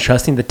like even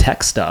trusting the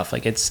tech stuff,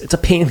 like it's a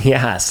pain in the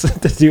ass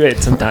to do it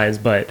sometimes,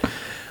 but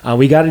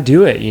we got to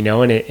do it,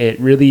 and it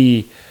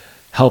really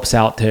helps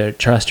out to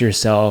trust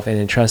yourself and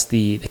then trust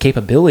the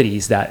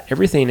capabilities that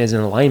everything is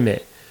in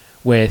alignment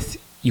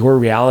with your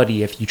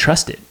reality if you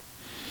trust it.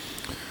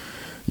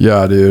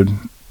 Yeah, dude.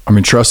 I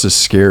mean, trust is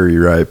scary,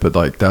 right? But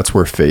like, that's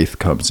where faith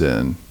comes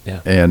in. Yeah.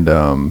 And,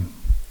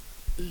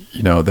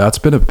 that's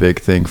been a big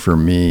thing for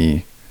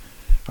me.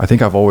 I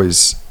think I've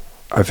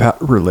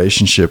had a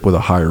relationship with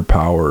a higher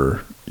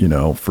power,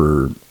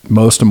 for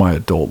most of my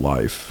adult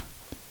life.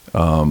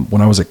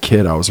 When I was a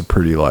kid, I was a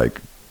pretty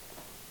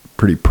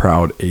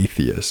proud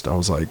atheist. I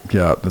was like,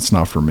 yeah, that's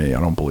not for me. I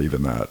don't believe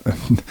in that.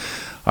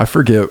 I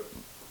forget,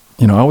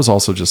 I was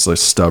also just a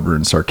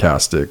stubborn,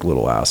 sarcastic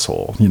little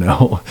asshole,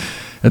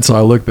 And so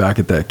I look back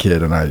at that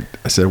kid and I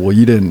said, well,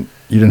 you didn't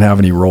have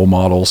any role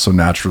models. So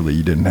naturally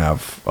you didn't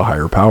have a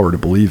higher power to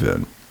believe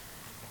in.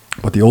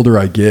 But the older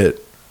I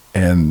get,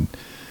 and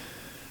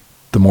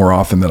the more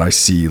often that I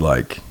see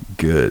like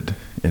good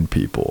in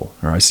people,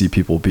 or I see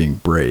people being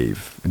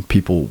brave and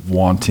people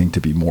wanting to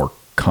be more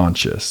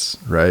conscious,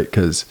 right?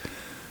 Because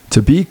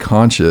to be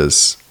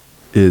conscious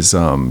is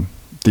the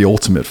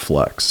ultimate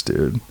flex,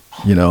 dude.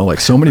 Like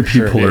so many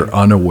people are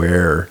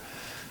unaware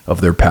of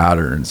their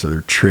patterns or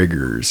their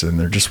triggers, and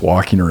they're just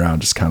walking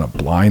around just kind of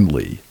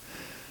blindly.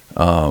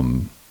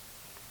 But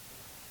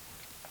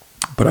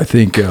I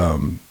think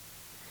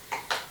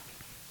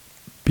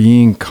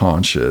being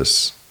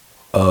conscious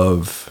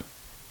of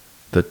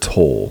the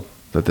toll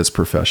that this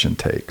profession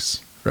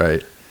takes,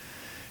 right?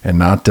 And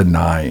not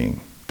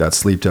denying that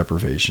sleep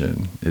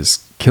deprivation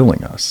is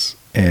killing us.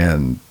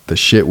 And the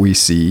shit we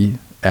see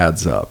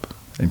adds up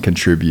and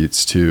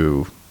contributes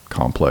to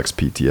complex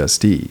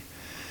PTSD.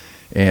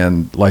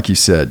 And like you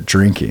said,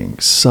 drinking,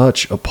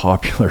 such a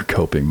popular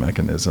coping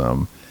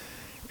mechanism.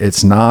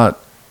 It's not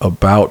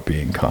about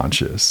being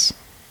conscious.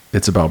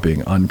 It's about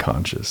being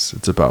unconscious.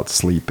 It's about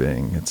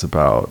sleeping. It's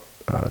about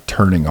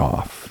turning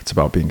off. It's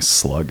about being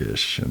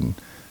sluggish and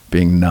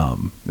being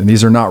numb. And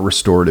these are not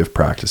restorative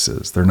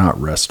practices. They're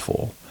not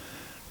restful.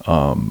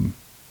 And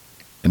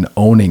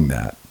owning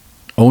that,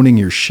 owning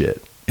your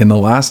shit. In the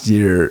last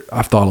year,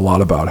 I've thought a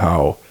lot about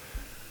how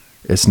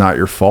it's not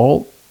your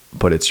fault,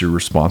 but it's your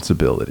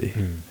responsibility,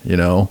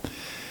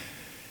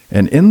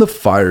 And in the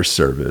fire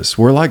service,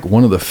 we're like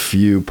one of the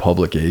few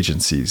public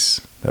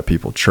agencies that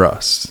people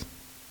trust.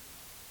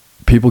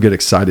 People get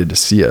excited to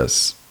see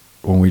us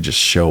when we just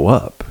show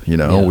up,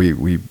 Yeah.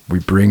 We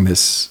bring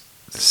this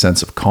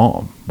sense of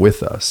calm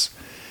with us,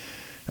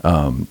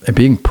 and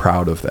being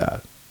proud of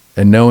that.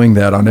 And knowing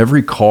that on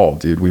every call,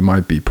 dude, we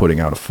might be putting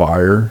out a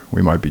fire,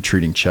 we might be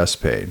treating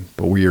chest pain,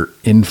 but we are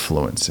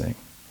influencing.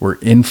 We're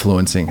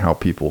influencing how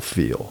people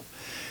feel.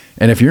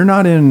 And if you're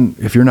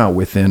not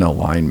within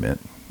alignment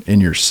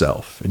in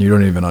yourself, and you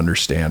don't even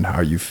understand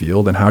how you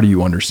feel, then how do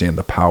you understand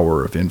the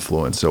power of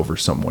influence over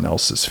someone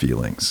else's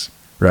feelings?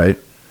 right?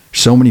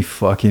 So many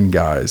fucking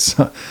guys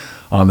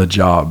on the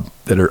job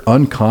that are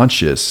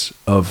unconscious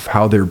of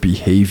how their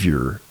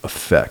behavior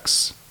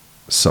affects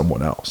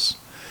someone else.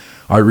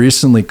 I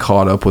recently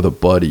caught up with a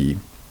buddy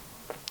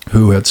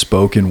who had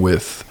spoken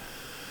with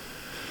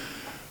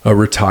a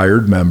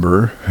retired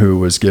member who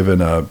was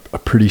given a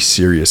pretty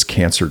serious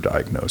cancer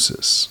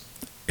diagnosis.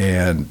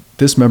 And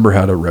this member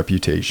had a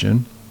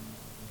reputation,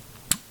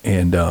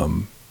 and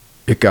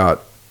it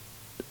got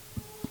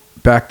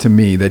back to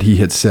me that he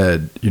had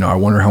said, I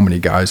wonder how many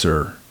guys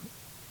are,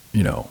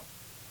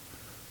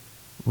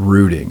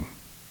 rooting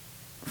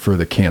for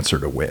the cancer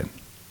to win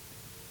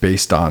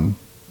based on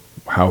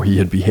how he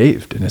had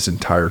behaved in his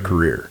entire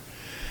career.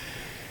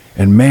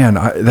 And man,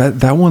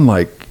 that one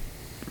like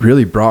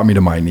really brought me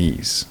to my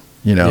knees,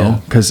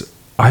 because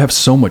I have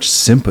so much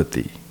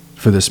sympathy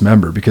for this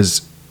member,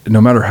 because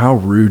no matter how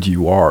rude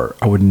you are,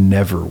 I would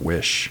never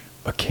wish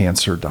a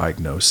cancer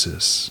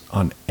diagnosis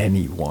on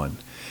anyone.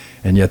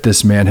 And yet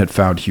this man had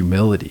found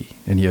humility,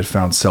 and he had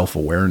found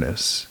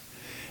self-awareness,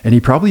 and he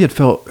probably had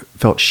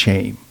felt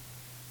shame,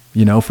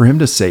 for him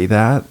to say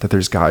that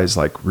there's guys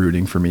like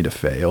rooting for me to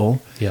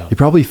fail. Yeah. He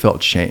probably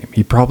felt shame.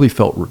 He probably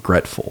felt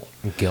regretful.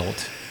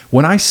 Guilt.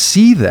 When I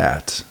see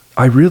that,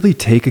 I really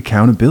take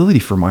accountability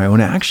for my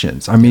own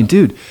actions. I mean,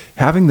 dude,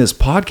 having this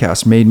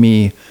podcast made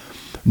me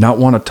not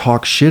want to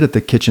talk shit at the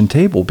kitchen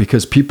table,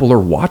 because people are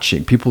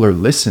watching, people are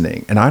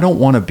listening. And I don't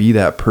want to be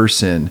that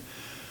person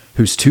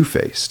who's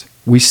two-faced.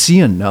 We see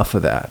enough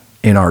of that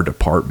in our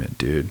department,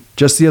 dude.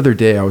 Just the other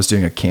day, I was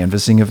doing a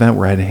canvassing event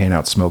where I had to hand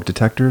out smoke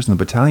detectors, and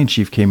the battalion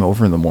chief came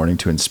over in the morning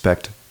to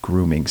inspect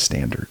grooming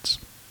standards.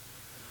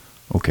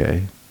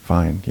 Okay,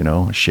 fine,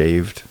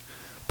 shaved,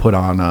 put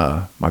on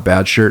my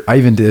badge shirt. I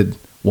even did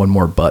one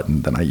more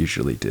button than I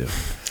usually do.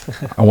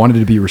 I wanted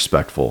to be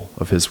respectful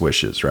of his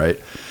wishes, right?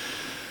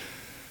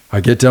 I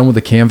get done with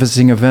the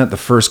canvassing event. The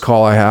first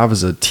call I have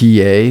is a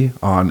TA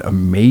on a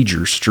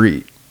major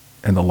street.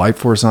 And the light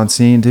force on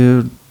scene,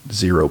 dude,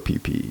 0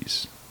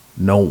 PPs.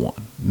 No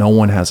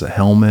one has a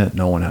helmet.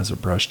 No one has a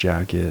brush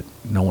jacket.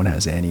 No one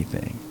has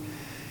anything.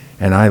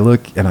 And I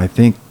look and I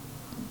think,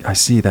 I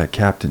see that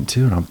captain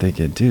too. And I'm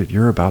thinking, dude,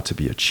 you're about to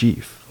be a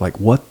chief. Like,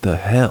 what the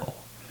hell?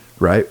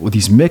 Right? Well,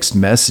 these mixed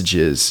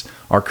messages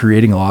are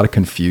creating a lot of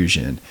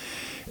confusion.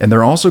 And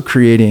they're also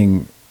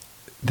creating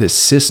this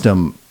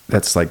system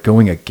that's like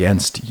going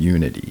against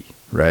unity,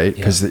 right?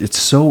 Because it's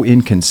so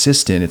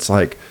inconsistent. It's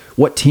like,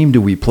 what team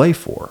do we play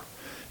for?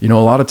 A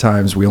lot of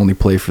times we only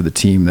play for the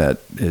team that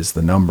is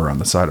the number on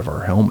the side of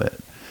our helmet.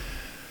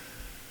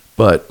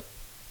 But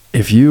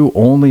if you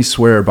only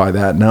swear by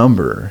that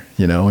number,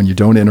 and you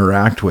don't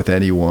interact with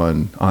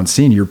anyone on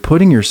scene, you're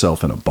putting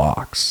yourself in a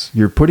box.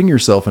 You're putting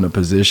yourself in a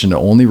position to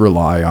only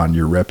rely on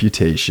your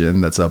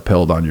reputation that's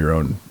upheld on your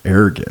own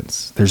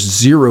arrogance. There's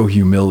zero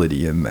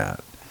humility in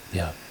that.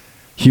 Yeah.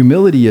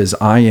 Humility is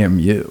I am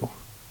you.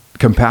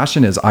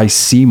 Compassion is I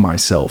see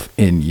myself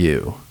in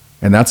you.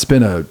 And that's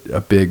been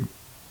a big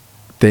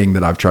thing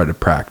that I've tried to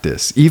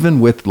practice, even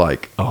with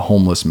like a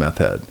homeless meth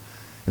head.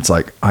 It's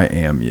like, I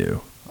am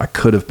you. I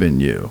could have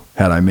been you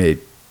had I made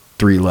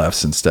 3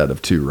 lefts instead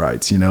of 2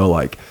 rights,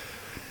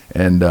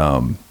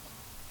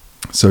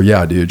 so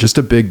yeah, dude, just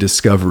a big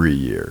discovery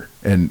year,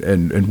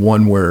 and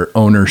one where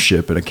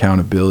ownership and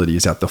accountability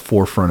is at the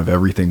forefront of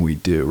everything we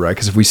do, right?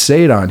 Because if we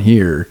say it on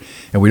here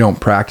and we don't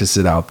practice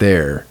it out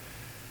there,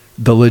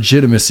 the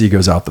legitimacy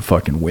goes out the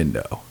fucking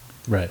window.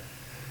 Right.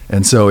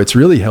 And so it's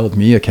really held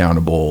me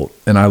accountable,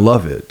 and I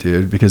love it,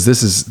 dude, because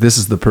this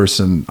is the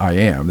person I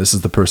am. This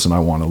is the person I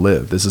want to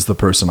live. This is the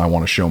person I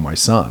want to show my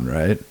son,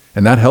 right?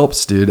 And that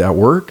helps, dude, at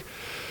work.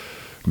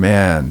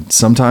 Man,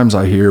 sometimes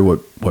I hear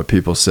what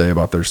people say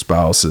about their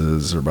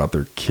spouses or about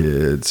their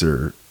kids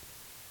or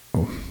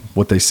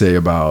what they say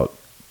about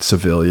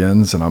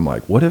civilians, and I'm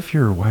like, what if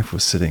your wife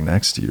was sitting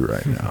next to you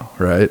right now,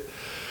 right?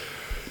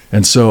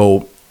 And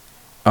so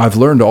I've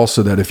learned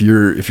also that if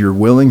you're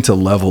willing to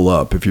level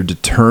up, if you're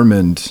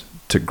determined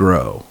to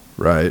grow,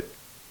 right,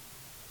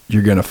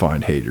 you're going to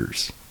find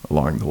haters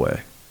along the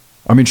way.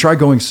 I mean, try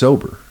going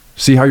sober.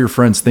 See how your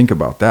friends think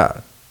about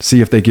that.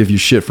 See if they give you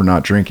shit for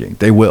not drinking.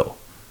 They will,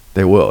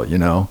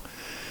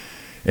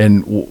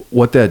 And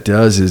what that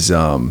does is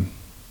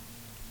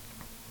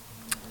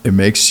it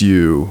makes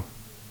you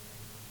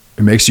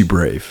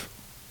brave.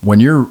 When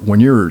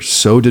you're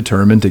so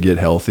determined to get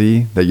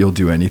healthy that you'll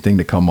do anything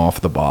to come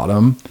off the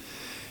bottom,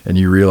 and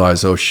you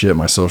realize, oh shit,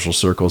 my social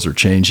circles are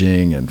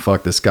changing, and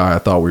fuck, this guy I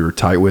thought we were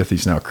tight with,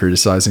 he's now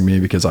criticizing me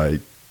because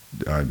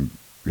I'm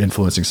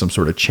influencing some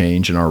sort of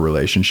change in our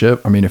relationship.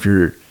 I mean, if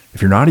you're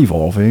not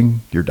evolving,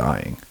 you're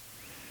dying.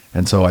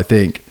 And so I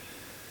think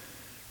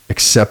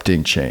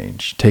accepting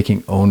change,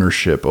 taking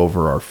ownership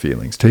over our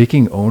feelings,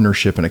 taking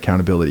ownership and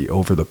accountability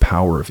over the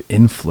power of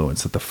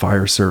influence that the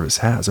fire service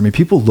has. I mean,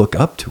 people look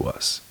up to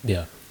us.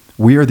 Yeah.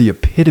 We are the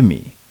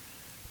epitome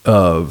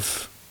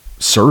of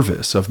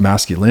service, of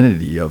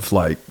masculinity, of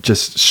like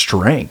just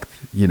strength,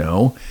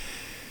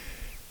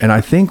 and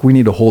I think we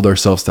need to hold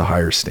ourselves to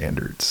higher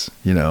standards,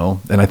 and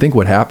I think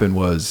what happened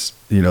was,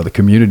 the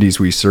communities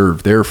we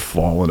serve, they're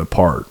falling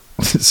apart.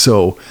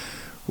 So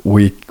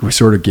we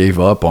sort of gave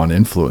up on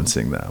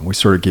influencing them. We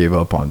sort of gave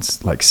up on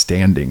like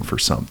standing for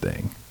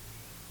something.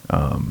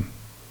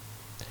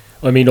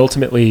 I mean,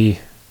 ultimately,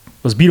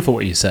 it was beautiful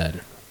what you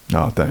said.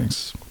 No,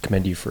 thanks.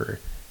 Commend you for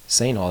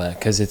saying all that,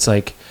 because it's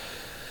like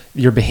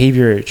your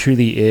behavior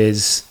truly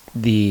is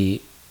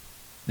the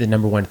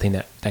number one thing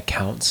that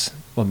counts,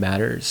 what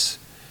matters.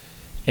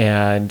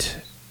 And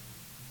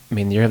I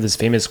mean, you have this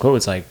famous quote,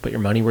 it's like, put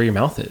your money where your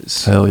mouth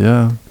is. Hell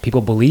yeah.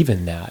 People believe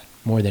in that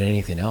more than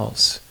anything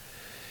else.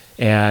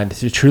 And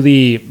to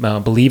truly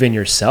believe in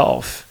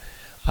yourself,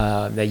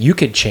 that you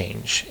could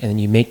change and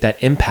you make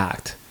that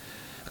impact,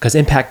 because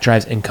impact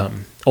drives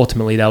income.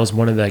 Ultimately, that was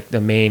one of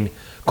the main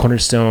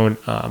cornerstone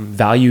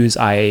values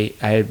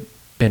I've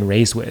been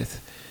raised with.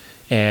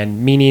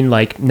 And meaning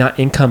like not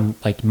income,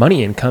 like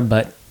money income,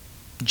 but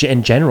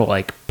in general,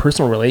 like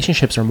personal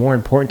relationships are more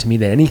important to me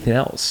than anything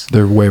else.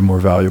 They're way more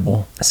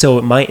valuable.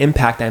 So my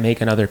impact I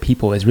make on other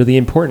people is really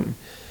important.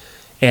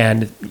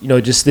 And,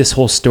 just this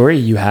whole story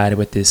you had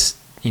with this,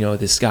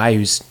 this guy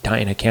who's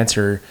dying of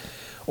cancer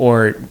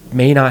or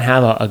may not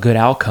have a good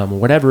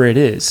outcome, whatever it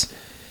is.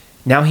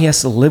 Now he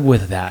has to live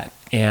with that.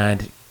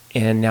 And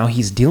now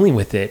he's dealing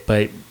with it.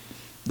 But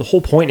the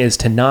whole point is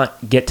to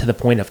not get to the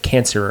point of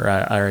cancer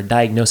or a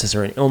diagnosis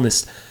or an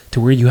illness to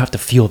where you have to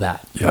feel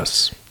that.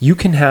 Yes. You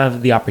can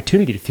have the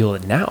opportunity to feel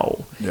it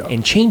now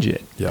and change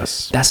it.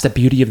 Yes. That's the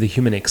beauty of the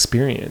human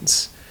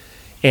experience.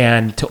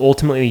 And to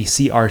ultimately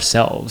see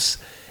ourselves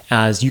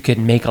as you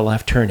can make a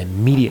left turn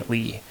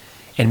immediately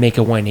and make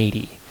a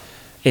 180.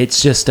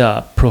 It's just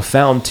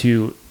profound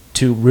to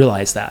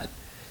realize that.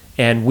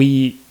 And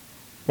we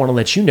want to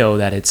let you know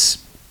that it's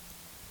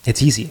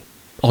easy.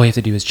 All you have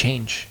to do is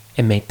change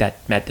and make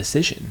that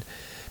decision,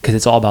 because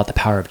it's all about the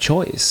power of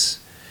choice.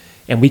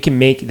 And we can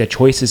make the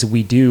choices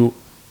we do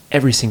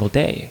every single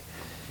day.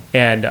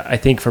 And I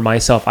think for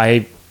myself,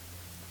 I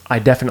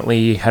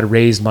definitely had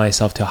raised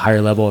myself to a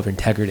higher level of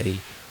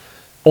integrity.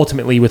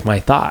 Ultimately, with my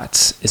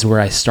thoughts is where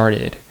I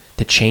started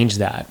to change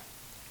that.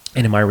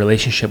 And in my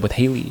relationship with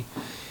Haley,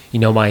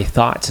 my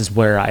thoughts is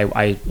where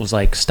I was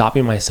like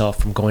stopping myself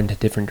from going to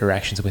different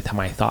directions with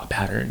my thought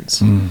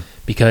patterns.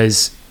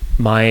 Because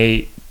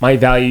my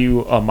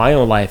value of my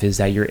own life is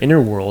that your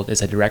inner world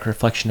is a direct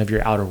reflection of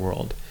your outer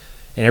world.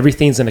 And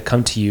everything's going to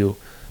come to you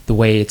the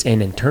way it's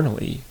in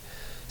internally.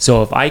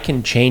 So if I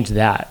can change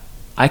that,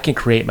 I can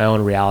create my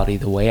own reality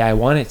the way I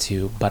want it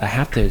to, but I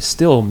have to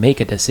still make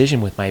a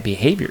decision with my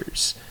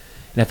behaviors.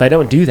 And if I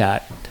don't do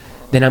that,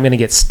 then I'm going to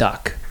get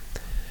stuck.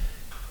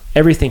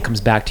 Everything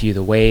comes back to you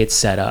the way it's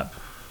set up,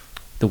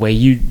 the way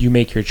you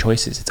make your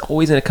choices. It's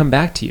always going to come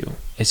back to you.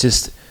 It's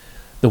just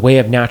the way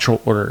of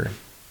natural order,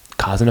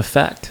 cause and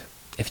effect.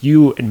 If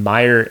you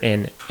admire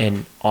and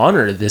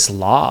honor this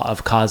law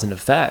of cause and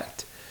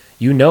effect,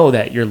 you know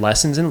that your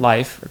lessons in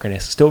life are going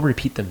to still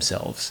repeat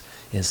themselves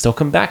and still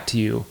come back to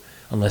you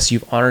unless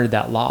you've honored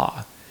that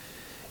law.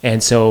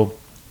 And so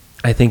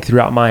I think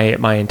throughout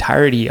my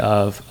entirety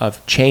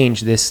of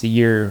change this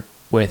year,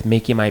 with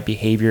making my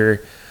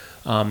behavior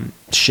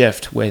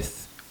shift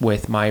with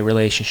my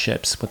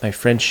relationships, with my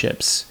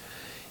friendships,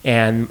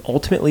 and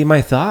ultimately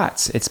my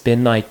thoughts, it's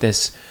been like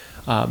this,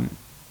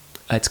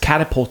 it's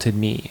catapulted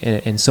me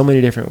in so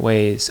many different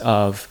ways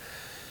of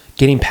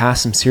getting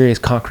past some serious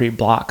concrete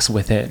blocks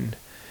within,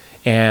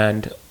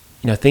 and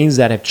things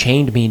that have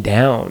chained me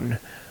down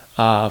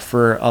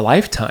for a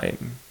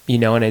lifetime.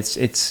 And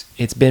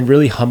it's been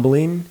really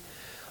humbling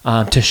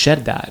to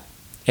shed that.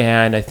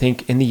 And I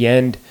think in the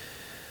end,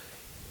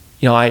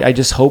 I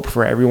just hope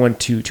for everyone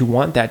to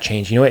want that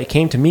change. It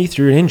came to me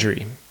through an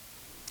injury,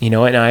 and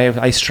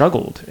I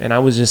struggled, and I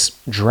was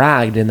just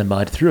dragged in the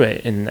mud through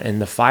it,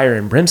 and the fire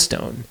and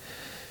brimstone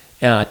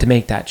to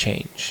make that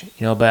change.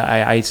 But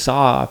I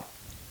saw,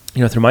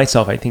 through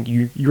myself, I think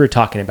you were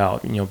talking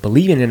about,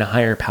 believing in a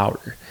higher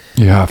power.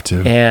 You have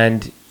to.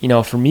 And,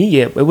 for me,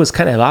 it was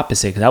kind of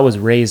opposite, because I was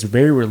raised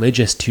very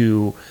religious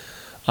to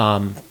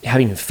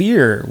having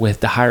fear with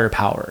the higher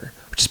power,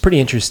 which is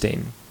pretty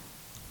interesting.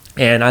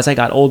 And as I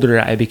got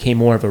older, I became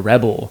more of a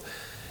rebel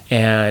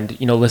and,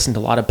 listened to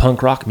a lot of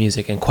punk rock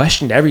music and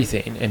questioned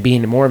everything and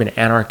being more of an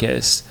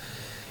anarchist.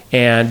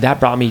 And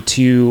that brought me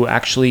to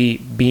actually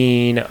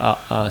being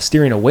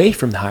steering away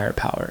from the higher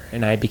power.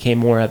 And I became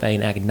more of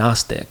an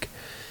agnostic,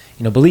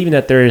 believing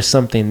that there is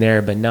something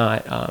there, but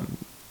not,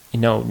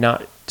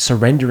 not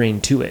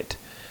surrendering to it.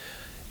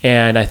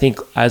 And I think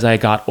as I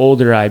got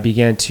older, I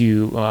began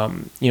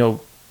to,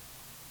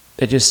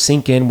 just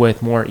sink in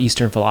with more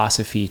Eastern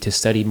philosophy, to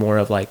study more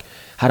of like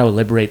how to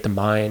liberate the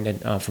mind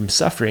and from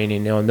suffering,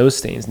 and those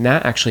things. And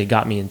that actually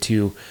got me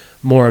into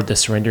more of the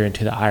surrender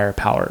into the higher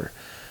power.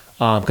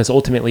 Because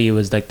ultimately it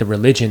was like the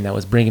religion that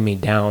was bringing me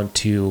down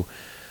to,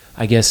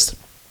 I guess,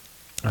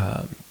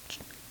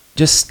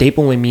 just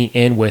stapling me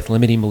in with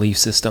limiting belief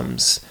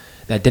systems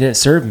that didn't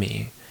serve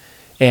me.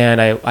 And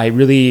I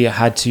really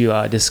had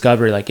to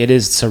discover, like, it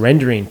is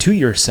surrendering to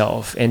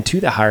yourself and to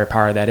the higher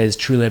power that is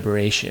true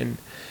liberation.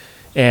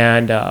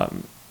 And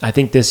I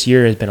think this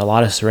year has been a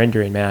lot of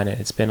surrendering, man. And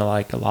it's been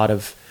like a lot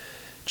of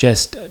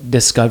just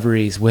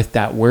discoveries with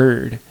that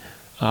word.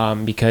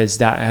 because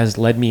that has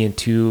led me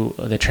into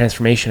the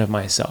transformation of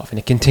myself, and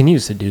it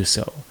continues to do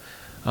so.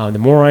 The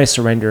more I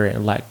surrender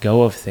and let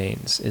go of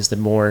things, is the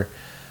more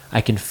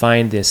I can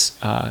find this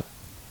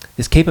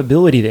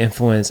capability to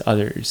influence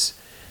others.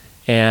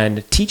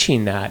 And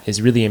teaching that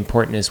is really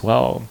important as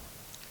well.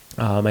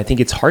 I think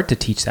it's hard to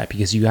teach that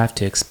because you have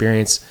to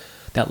experience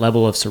that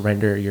level of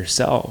surrender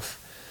yourself.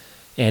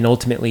 And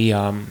ultimately,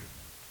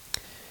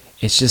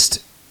 it's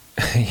just,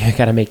 you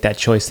got to make that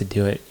choice to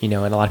do it, and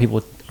a lot of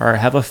people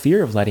have a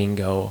fear of letting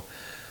go.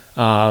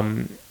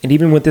 And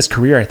even with this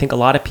career, I think a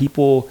lot of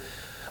people,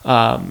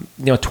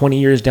 20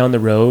 years down the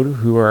road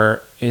who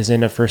is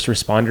in a first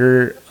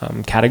responder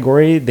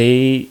category,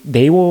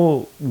 they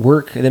will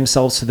work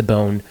themselves to the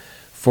bone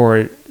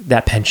for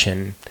that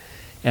pension,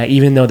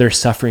 even though they're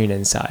suffering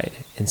inside.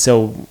 And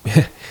so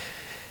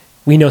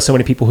we know so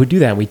many people who do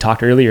that. And we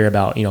talked earlier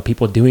about,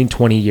 people doing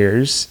 20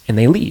 years and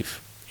they leave.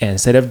 And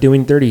instead of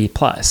doing 30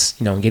 plus,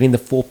 getting the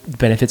full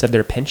benefits of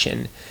their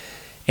pension.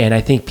 And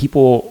I think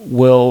people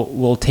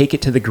will take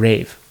it to the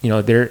grave,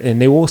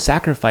 and they will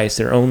sacrifice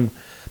their own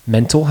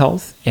mental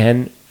health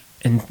and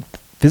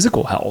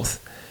physical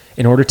health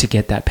in order to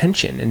get that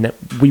pension. And that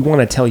we want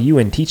to tell you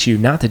and teach you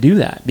not to do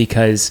that,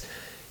 because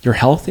your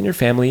health and your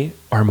family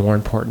are more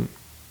important,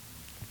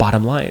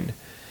 bottom line.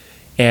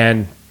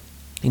 And,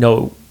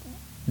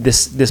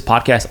 this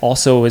podcast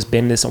also has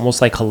been this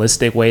almost like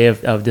holistic way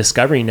of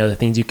discovering, the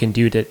things you can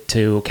do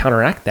to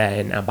counteract that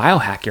and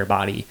biohack your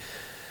body.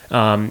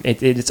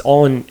 It's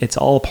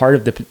all part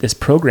of this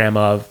program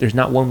of, there's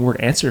not one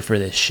word answer for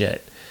this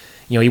shit.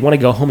 You want to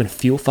go home and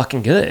feel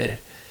fucking good,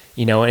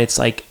 and it's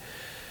like,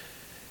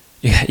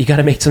 you got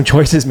to make some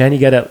choices, man. You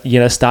got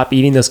to, stop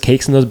eating those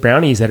cakes and those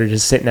brownies that are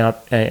just sitting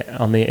out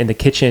in the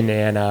kitchen,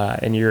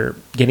 and you're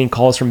getting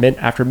calls from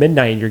after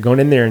midnight, and you're going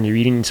in there and you're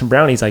eating some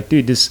brownies. Like,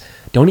 dude, just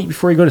don't eat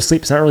before you go to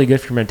sleep. It's not really good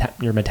for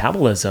your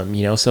metabolism,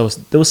 So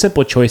those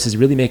simple choices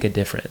really make a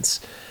difference.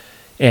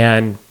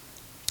 And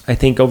I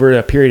think over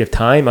a period of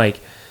time, like,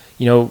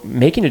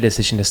 making a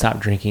decision to stop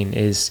drinking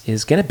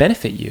is going to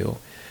benefit you.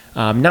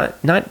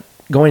 Not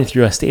going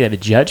through a state of a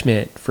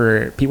judgment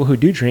for people who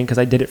do drink, because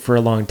I did it for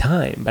a long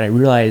time, but I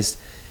realized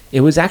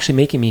it was actually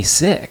making me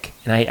sick,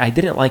 and I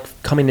didn't like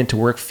coming into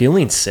work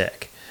feeling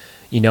sick,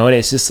 and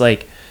it's just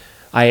like,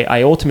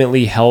 I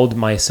ultimately held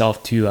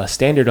myself to a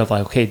standard of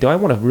like, okay, do I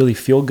want to really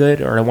feel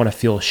good, or do I want to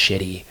feel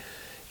shitty?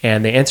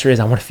 And the answer is,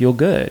 I want to feel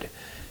good.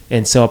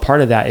 And so a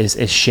part of that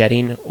is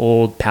shedding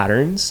old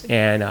patterns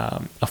and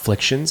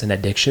afflictions and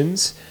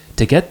addictions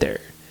to get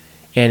there.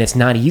 And it's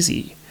not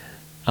easy.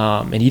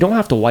 And you don't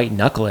have to white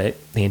knuckle it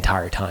the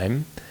entire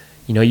time.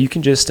 You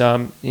can just,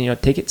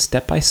 take it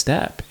step by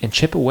step and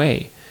chip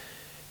away.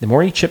 The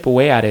more you chip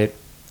away at it,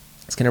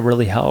 it's going to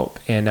really help.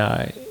 And,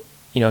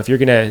 if you're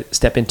going to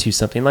step into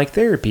something like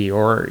therapy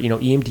or,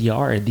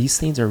 EMDR, these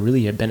things are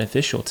really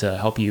beneficial to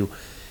help you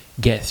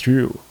get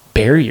through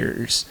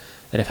barriers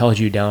that have held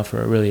you down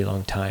for a really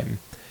long time.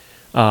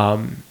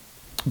 But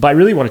I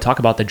really want to talk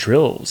about the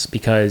drills,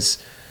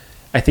 because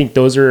I think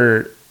those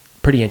are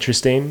pretty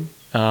interesting.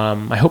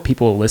 I hope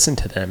people listen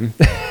to them.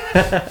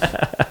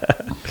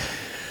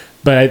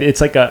 But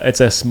it's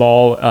a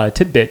small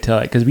tidbit to,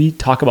 because we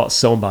talk about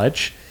so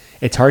much,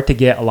 it's hard to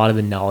get a lot of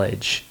the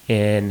knowledge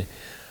in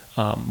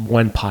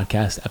one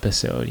podcast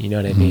episode, you know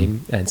what I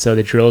mean? And so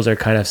the drills are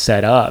kind of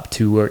set up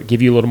to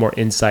give you a little more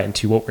insight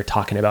into what we're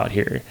talking about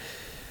here.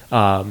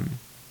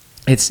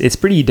 It's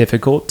pretty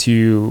difficult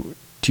to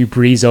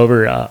breeze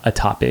over a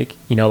topic,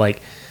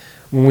 like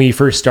when we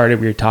first started,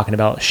 we were talking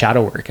about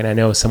shadow work, and I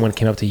know someone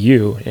came up to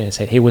you and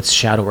said, hey, what's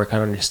shadow work? I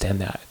don't understand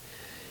that.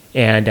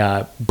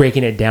 And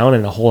breaking it down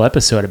in a whole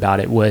episode about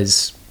it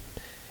was,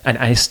 and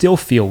I still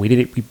feel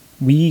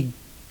we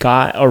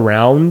got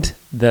around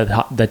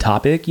the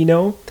topic,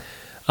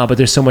 but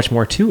there's so much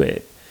more to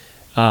it.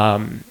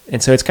 And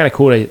so it's kind of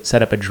cool to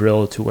set up a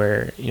drill to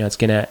where, it's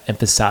going to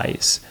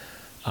emphasize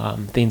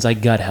things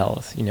like gut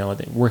health,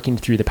 working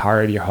through the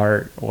power of your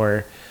heart,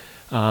 or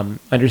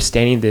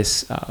understanding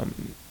this,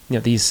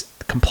 these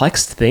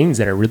complex things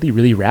that are really,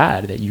 really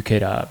rad that you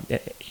could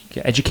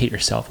educate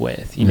yourself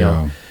with,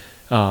 Yeah,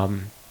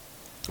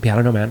 I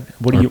don't know, man.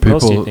 What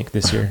else do you think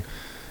this year?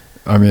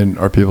 I mean,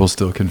 are people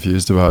still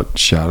confused about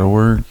shadow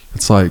work?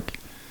 It's like,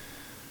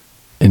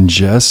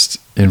 ingest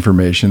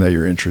information that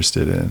you're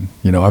interested in.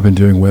 I've been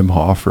doing Wim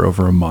Hof for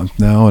over a month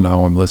now, and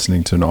now I'm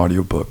listening to an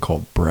audiobook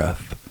called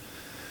Breath.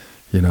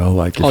 Dude, I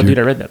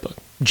read that book.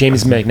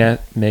 James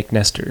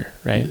McNester,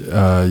 right?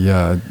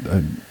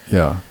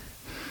 Yeah.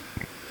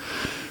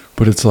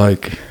 But it's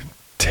like,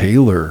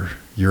 tailor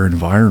your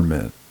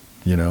environment,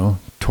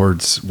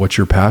 towards what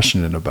you're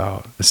passionate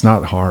about. It's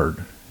not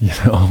hard,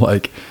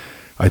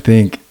 I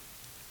think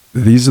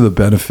these are the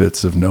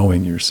benefits of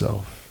knowing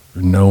yourself,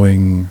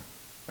 knowing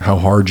how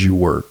hard you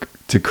work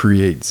to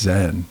create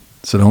Zen.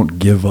 So don't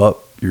give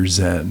up your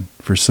Zen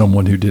for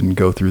someone who didn't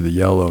go through the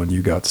yellow and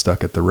you got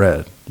stuck at the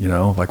red,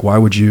 why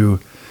would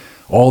you,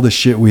 all the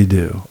shit we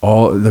do,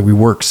 all that we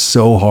work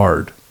so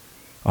hard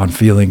on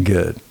feeling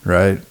good,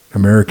 right?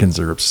 Americans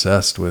are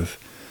obsessed with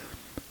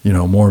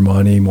more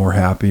money, more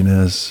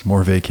happiness,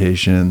 more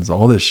vacations,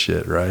 all this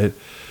shit, right?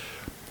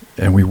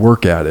 And we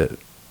work at it.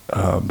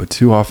 But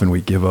too often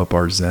we give up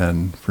our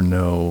Zen for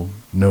no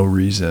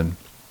reason.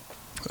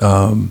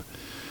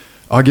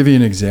 I'll give you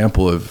an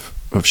example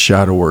of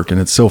shadow work. And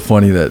it's so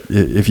funny that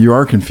if you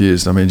are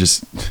confused, I mean,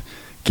 just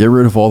get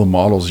rid of all the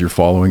models you're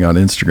following on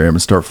Instagram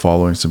and start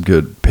following some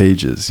good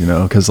pages,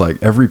 because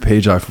like every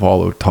page I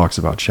follow talks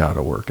about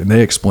shadow work and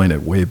they explain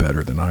it way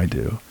better than I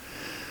do.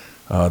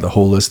 The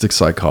holistic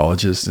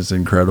psychologist is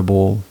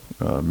incredible.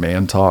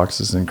 Man Talks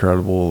is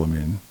incredible. I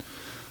mean,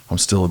 I'm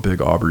still a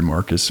big Aubrey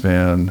Marcus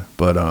fan,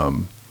 but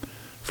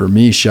for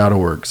me, shadow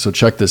work. So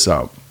check this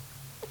out.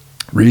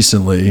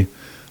 Recently,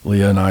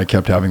 Leah and I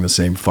kept having the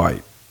same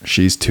fight.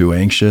 She's too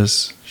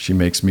anxious. She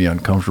makes me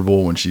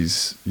uncomfortable when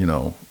she's,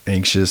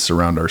 anxious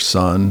around our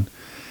son.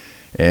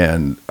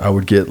 And I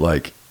would get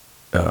like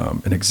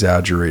an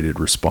exaggerated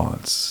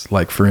response.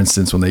 Like, for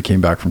instance, when they came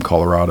back from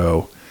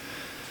Colorado,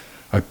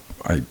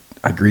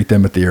 I greet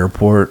them at the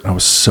airport. I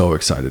was so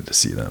excited to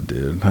see them,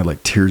 dude. I had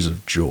like tears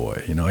of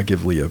joy. I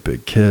give Leah a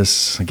big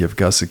kiss. I give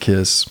Gus a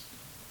kiss.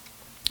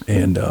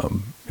 And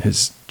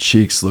his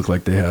cheeks looked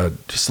like they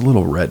had just a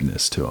little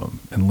redness to them.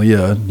 And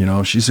Leah,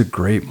 she's a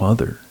great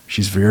mother.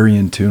 She's very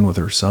in tune with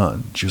her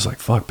son. She was like,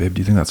 fuck, babe,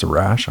 do you think that's a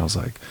rash? I was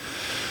like,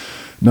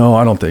 no,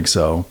 I don't think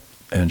so.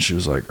 And she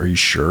was like, are you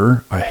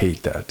sure? I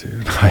hate that,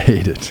 dude. I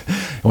hate it.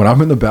 When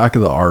I'm in the back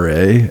of the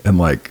RA and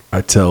like I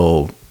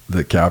tell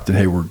the captain,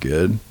 hey, we're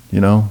good.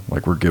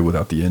 Like we're good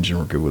without the engine,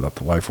 we're good without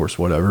the life force,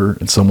 whatever.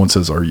 And someone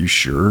says, are you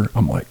sure?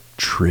 I'm like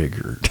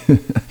triggered.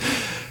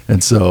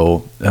 And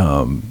so,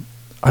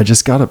 I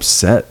just got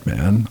upset,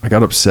 man. I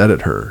got upset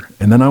at her.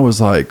 And then I was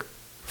like,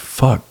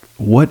 fuck,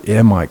 what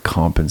am I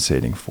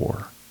compensating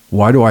for?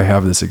 Why do I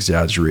have this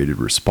exaggerated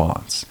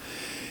response?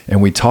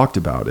 And we talked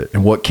about it.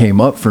 And what came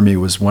up for me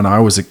was when I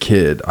was a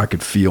kid, I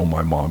could feel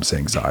my mom's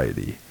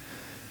anxiety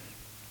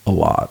a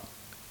lot.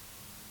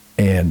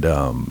 And,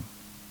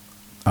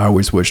 I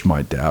always wished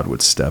my dad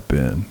would step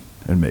in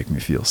and make me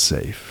feel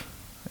safe,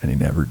 and he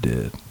never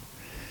did.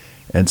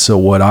 And so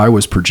what I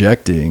was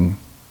projecting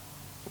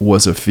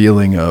was a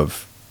feeling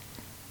of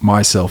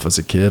myself as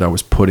a kid. I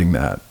was putting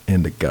that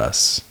into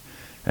Gus,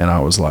 and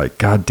I was like,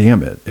 God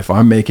damn it. If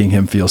I'm making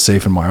him feel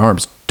safe in my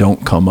arms,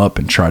 don't come up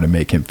and try to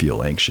make him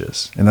feel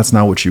anxious. And that's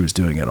not what she was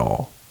doing at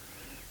all.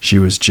 She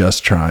was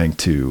just trying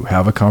to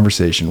have a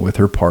conversation with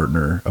her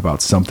partner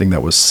about something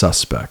that was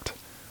suspect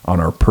on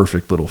our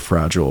perfect little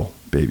fragile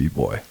baby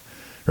boy,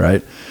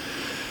 right?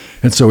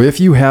 And so if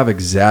you have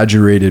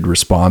exaggerated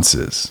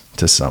responses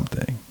to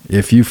something,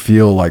 if you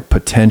feel like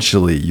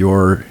potentially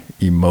your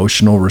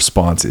emotional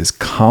response is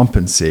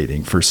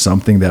compensating for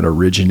something that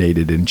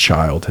originated in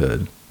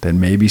childhood, then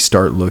maybe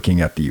start looking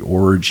at the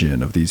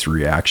origin of these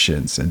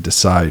reactions and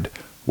decide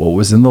what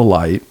was in the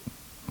light,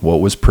 what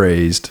was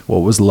praised,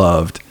 what was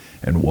loved,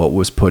 and what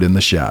was put in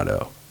the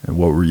shadow, and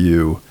what were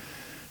you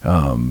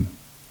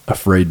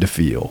afraid to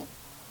feel.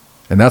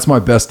 And that's my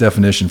best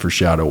definition for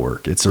shadow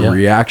work. It's a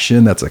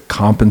reaction that's a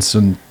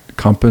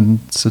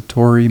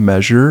compensatory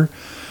measure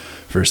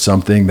for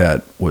something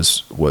that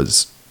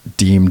was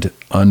deemed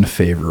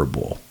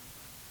unfavorable,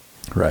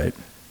 right?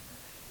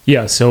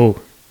 Yeah,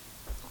 so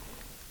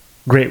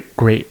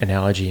great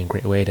analogy and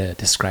great way to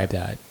describe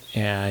that.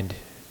 And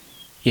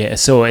yeah,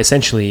 so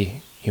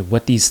essentially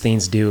what these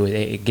things do,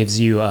 it gives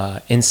you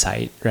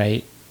insight,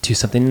 right, to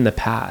something in the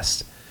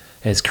past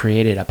that has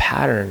created a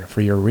pattern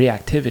for your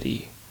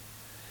reactivity.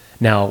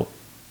 Now,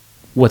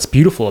 what's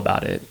beautiful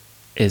about it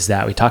is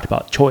that we talked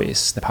about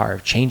choice, the power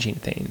of changing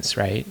things,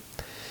 right?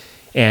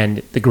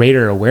 And the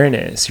greater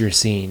awareness you're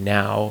seeing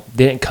now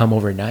didn't come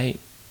overnight.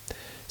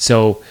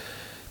 So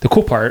the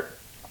cool part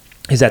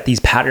is that these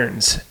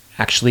patterns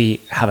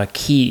actually have a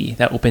key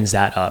that opens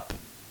that up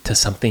to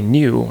something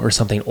new or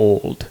something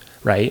old,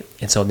 right?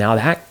 And so now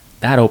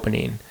that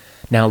opening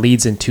now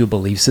leads into a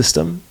belief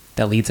system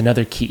that leads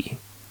another key.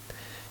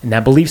 And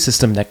that belief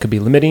system that could be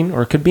limiting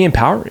or it could be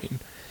empowering.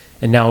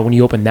 And now when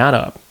you open that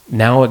up,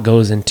 now it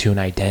goes into an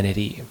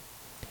identity.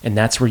 And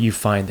that's where you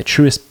find the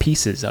truest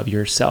pieces of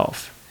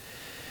yourself.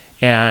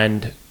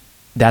 And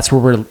that's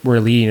where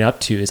we're leading up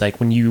to, is like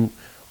when you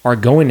are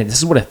going, and this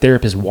is what a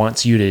therapist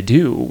wants you to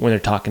do when they're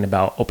talking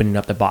about opening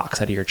up the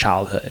box out of your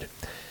childhood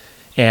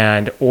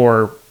and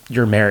or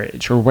your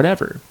marriage or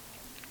whatever.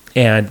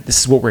 And this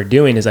is what we're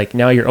doing, is like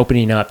now you're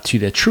opening up to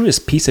the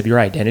truest piece of your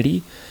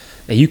identity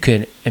that you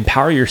can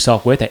empower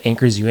yourself with, that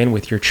anchors you in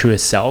with your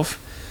truest self,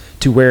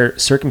 to where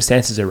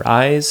circumstances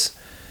arise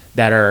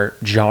that are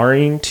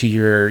jarring to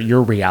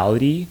your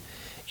reality,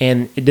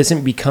 and it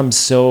doesn't become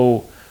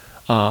so,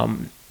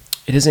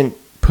 it doesn't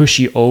push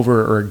you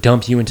over or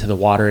dump you into the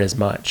water as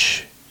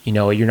much.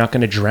 You're not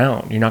going to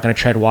drown. You're not going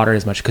to tread water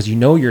as much because you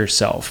know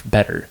yourself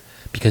better,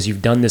 because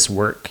you've done this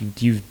work.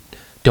 You've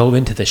dove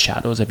into the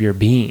shadows of your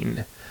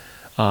being.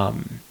 So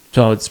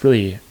that was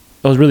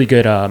really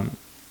good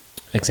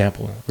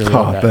example.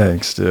 Really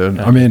thanks, dude.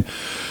 I mean,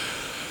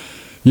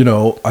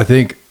 I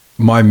think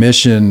my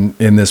mission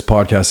in this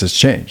podcast has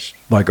changed.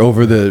 Like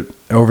over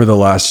the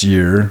last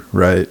year,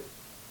 right?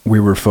 we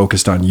were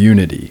focused on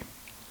unity.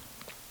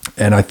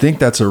 And I think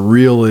that's a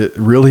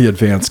really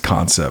advanced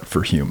concept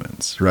for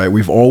humans, right?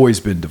 We've always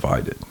been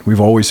divided. We've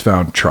always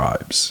found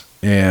tribes.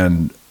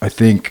 And I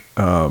think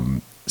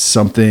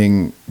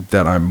something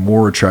that I'm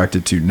more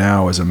attracted to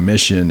now as a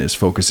mission is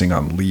focusing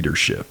on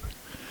leadership.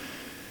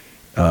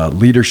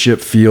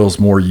 Leadership feels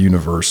more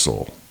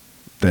universal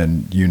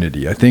than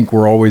unity. I think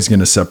we're always going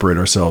to separate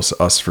ourselves,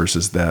 us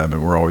versus them,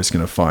 and we're always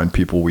going to find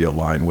people we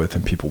align with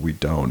and people we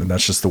don't. And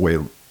that's just the way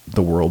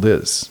the world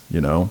is,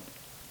 you know?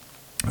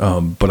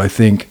 But I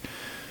think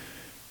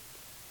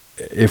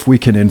if we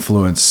can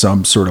influence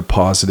some sort of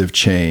positive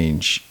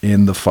change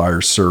in the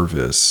fire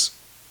service,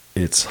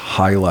 it's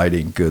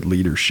highlighting good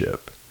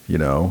leadership, you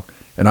know?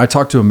 And I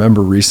talked to a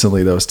member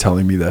recently that was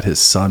telling me that his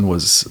son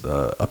was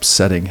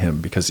upsetting him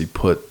because he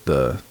put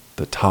the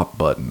top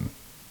button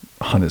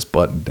on his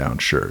button-down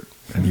shirt.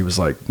 And he was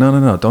like,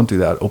 no, don't do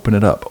that. Open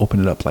it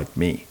up like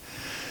me.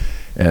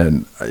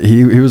 And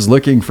he was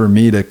looking for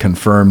me to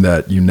confirm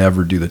that you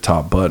never do the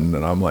top button.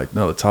 And I'm like,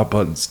 no, the top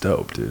button's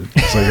dope, dude.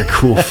 It's like a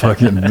cool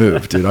fucking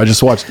move, dude. I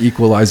just watched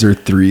Equalizer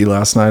 3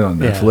 last night on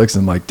Netflix,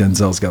 and like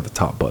Denzel's got the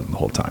top button the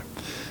whole time.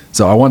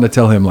 So I wanted to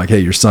tell him like, hey,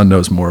 your son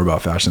knows more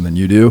about fashion than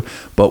you do.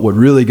 But what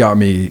really got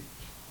me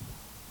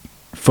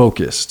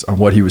focused on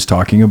what he was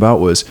talking about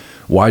was,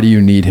 why do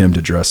you need him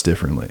to dress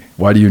differently?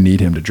 Why do you need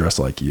him to dress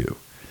like you?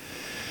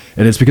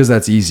 And it's because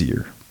that's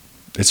easier.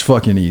 It's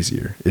fucking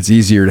easier. It's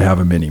easier to have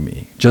a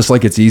mini-me. Just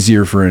like it's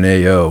easier for an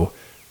AO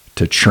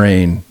to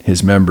train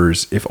his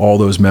members if all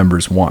those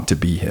members want to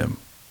be him,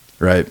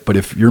 right? But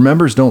if your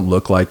members don't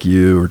look like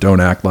you or don't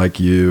act like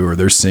you, or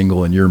they're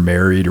single and you're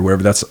married or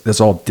whatever,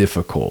 that's all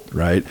difficult,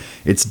 right?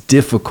 It's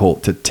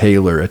difficult to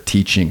tailor a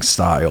teaching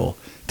style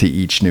to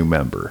each new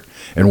member.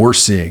 And we're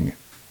seeing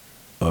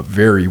a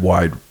very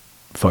wide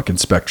fucking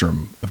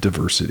spectrum of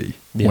diversity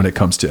when it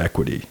comes to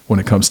equity, when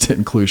it comes to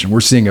inclusion.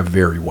 We're seeing a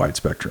very wide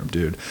spectrum,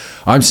 dude.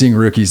 I'm seeing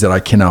rookies that I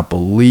cannot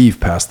believe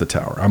pass the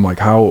tower. I'm like,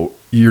 how?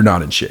 You're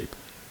not in shape.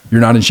 You're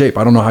not in shape.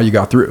 I don't know how you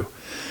got through.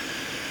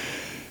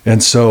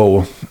 And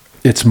so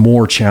it's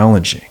more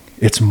challenging.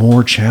 It's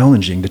more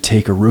challenging to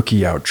take a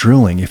rookie out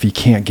drilling if he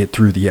can't get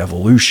through the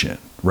evolution,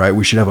 right?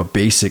 We should have a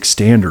basic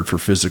standard for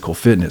physical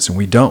fitness, and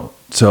we don't.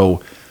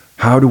 So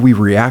how do we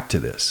react to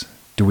this?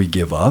 Do we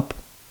give up?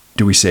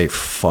 Do we say,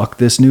 fuck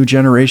this new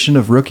generation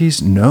of rookies?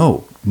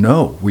 No,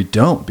 we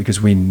don't, because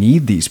we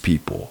need these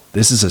people.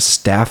 This is a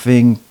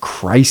staffing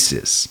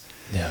crisis.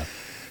 Yeah.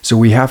 So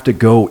we have to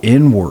go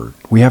inward.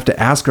 We have to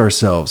ask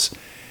ourselves,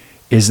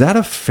 is that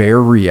a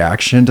fair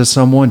reaction to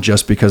someone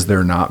just because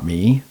they're not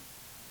me?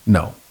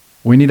 No.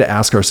 We need to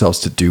ask ourselves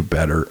to do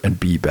better and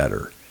be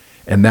better.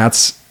 And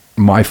that's,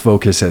 my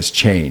focus has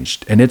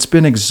changed. And it's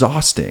been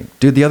exhausting.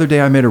 Dude, the other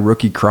day I made a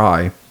rookie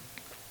cry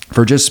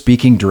for just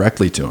speaking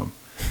directly to him.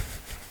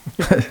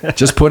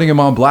 Just putting him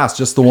on blast,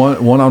 just the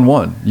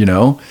one-on-one, you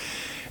know?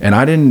 And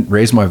I didn't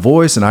raise my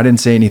voice and I didn't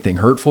say anything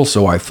hurtful,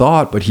 so I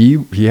thought, but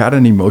he had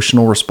an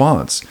emotional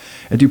response.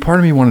 And dude, part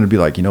of me wanted to be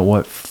like, you know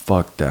what?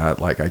 Fuck that.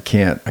 Like, I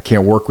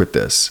can't work with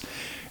this.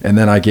 And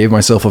then I gave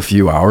myself a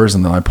few hours,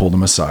 and then I pulled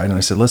him aside and I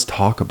said, let's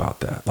talk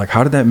about that. Like,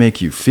 how did that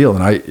make you feel?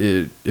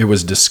 And it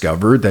was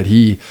discovered that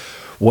he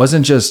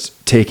wasn't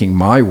just taking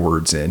my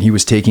words in, he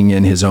was taking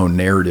in his own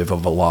narrative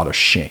of a lot of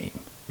shame.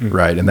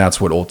 Right. And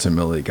that's what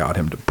ultimately got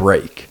him to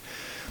break.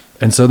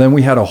 And so then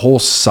we had a whole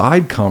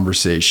side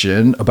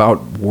conversation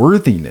about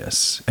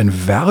worthiness and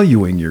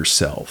valuing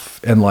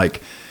yourself. And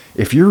like,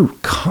 if you're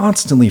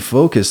constantly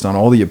focused on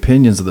all the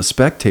opinions of the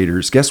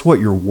spectators, guess what?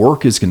 Your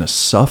work is going to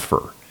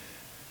suffer.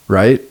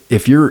 Right.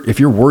 If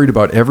you're worried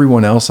about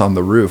everyone else on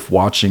the roof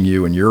watching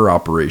you and your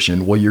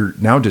operation, well, you're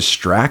now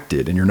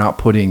distracted and you're not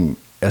putting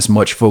as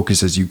much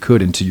focus as you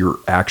could into your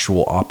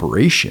actual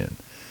operation.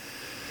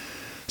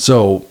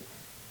 So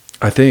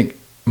I think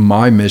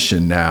my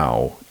mission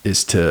now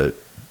is to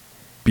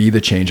be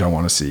the change I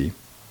want to see,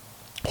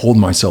 hold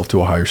myself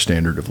to a higher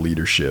standard of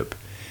leadership,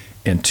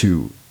 and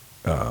to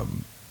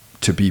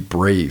be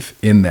brave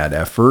in that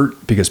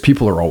effort, because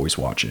people are always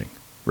watching,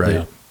 right?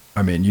 Yeah.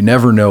 I mean, you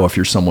never know if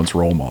you're someone's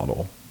role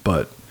model,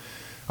 but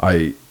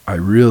I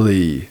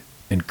really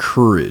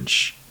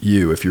encourage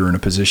you, if you're in a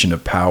position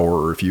of power,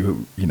 or if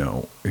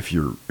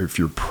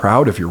you're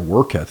proud of your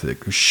work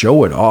ethic,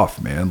 show it off,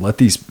 man. Let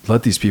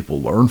these people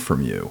learn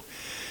from you.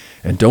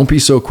 And don't be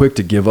so quick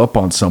to give up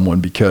on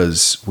someone,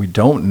 because we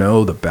don't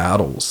know the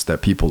battles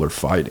that people are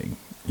fighting,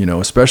 you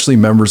know, especially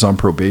members on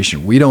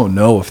probation. We don't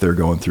know if they're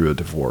going through a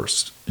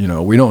divorce. You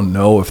know, we don't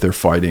know if they're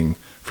fighting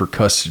for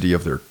custody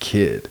of their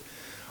kid.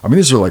 I mean,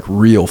 these are like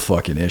real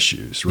fucking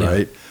issues,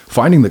 right? Yeah.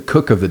 Finding the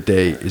cook of the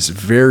day is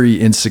very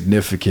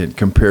insignificant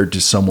compared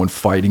to someone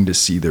fighting to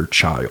see their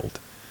child.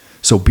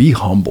 So be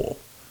humble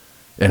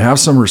and have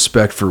some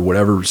respect for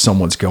whatever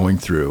someone's going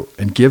through,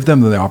 and give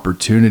them the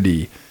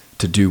opportunity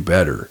to do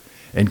better.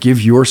 And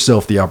give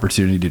yourself the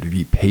opportunity to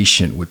be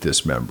patient with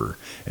this member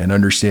and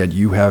understand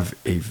you have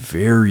a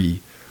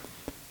very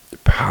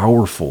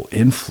powerful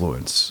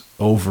influence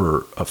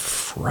over a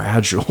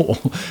fragile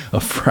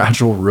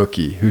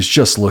rookie who's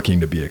just looking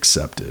to be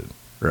accepted,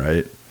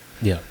 right?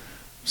 Yeah.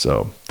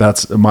 So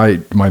that's my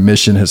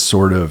mission has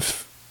sort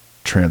of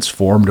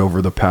transformed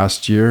over the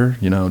past year.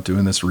 You know,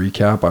 doing this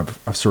recap,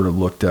 I've sort of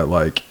looked at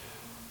like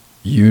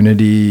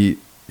unity.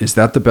 Is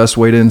that the best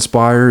way to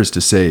inspire? Is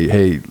to say,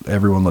 hey,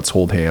 everyone, let's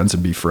hold hands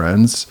and be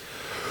friends?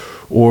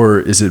 Or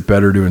is it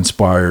better to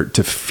inspire,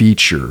 to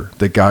feature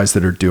the guys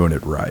that are doing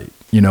it right?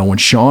 You know, when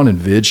Sean and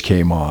Vidge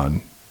came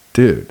on,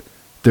 dude,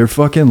 they're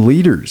fucking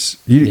leaders.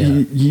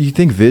 You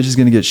think Vidge is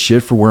going to get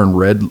shit for wearing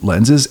red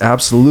lenses?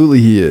 Absolutely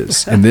he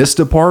is. In this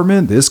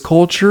department, this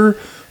culture,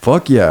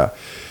 fuck yeah.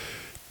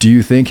 Do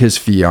you think his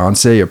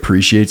fiance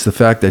appreciates the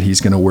fact that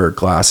he's going to wear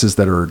glasses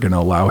that are going to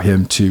allow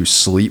him to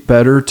sleep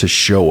better, to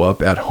show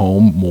up at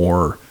home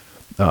more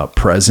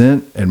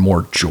present and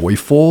more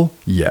joyful?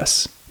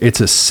 Yes. It's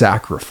a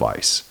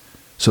sacrifice.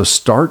 So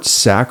start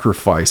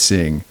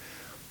sacrificing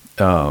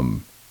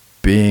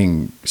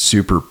being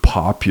super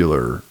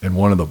popular and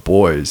one of the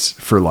boys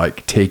for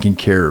like taking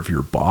care of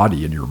your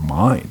body and your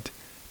mind,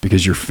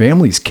 because your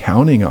family's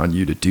counting on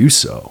you to do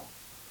so.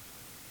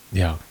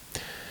 Yeah.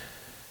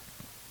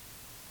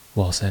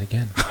 Well said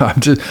again.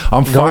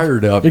 I'm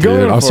fired up, dude.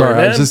 I'm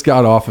sorry. I just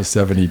got off of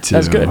 72.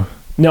 That's good.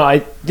 No,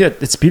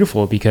 it's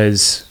beautiful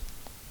because,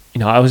 you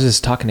know, I was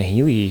just talking to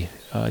Haley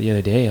the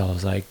other day. I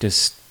was like,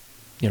 just,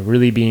 you know,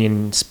 really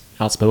being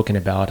outspoken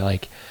about,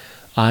 like,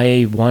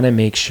 I want to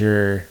make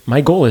sure,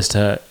 my goal is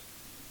to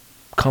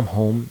come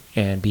home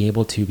and be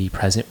able to be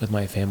present with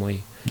my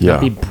family, not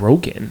be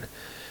broken,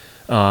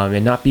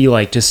 and not be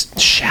like just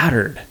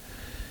shattered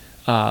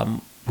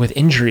with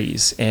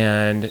injuries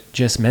and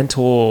just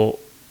mental,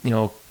 you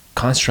know,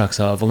 constructs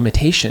of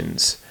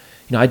limitations.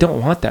 You know, I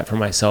don't want that for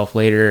myself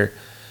later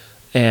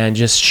and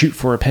just shoot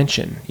for a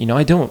pension. You know,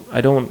 I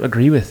don't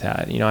agree with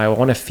that. You know, I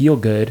want to feel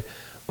good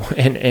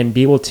and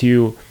be able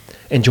to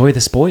enjoy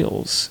the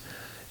spoils.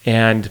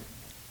 And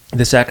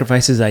the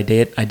sacrifices I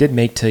did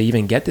make to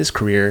even get this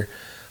career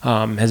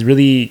has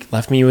really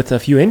left me with a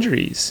few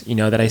injuries, you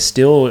know, that I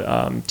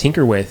still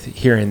tinker with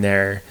here and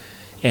there.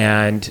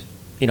 And,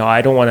 you know,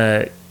 I don't want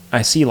to,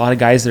 I see a lot of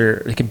guys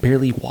that can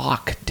barely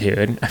walk,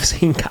 dude. I've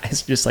seen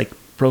guys just like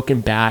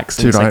broken backs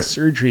and like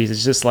surgeries.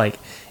 It's just like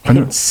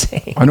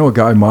insane. I know a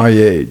guy my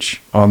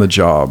age on the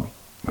job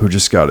who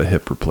just got a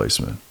hip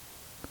replacement.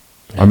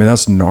 Yeah. I mean,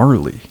 that's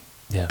gnarly.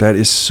 Yeah. That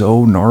is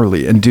so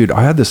gnarly. And dude,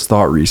 I had this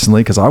thought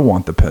recently because I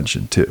want the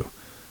pension too.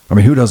 I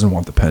mean, who doesn't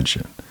want the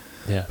pension?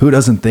 Yeah. Who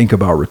doesn't think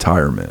about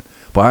retirement?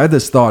 But I had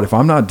this thought, if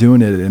I'm not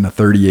doing it in a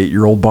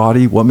 38-year-old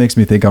body, what makes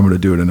me think I'm going to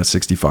do it in a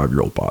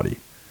 65-year-old body?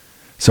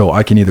 So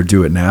I can either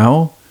do it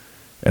now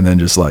and then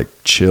just like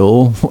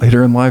chill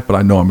later in life, but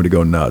I know I'm going to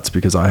go nuts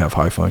because I have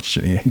high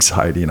functioning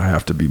anxiety and I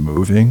have to be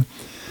moving.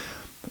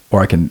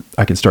 Or I can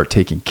start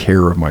taking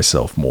care of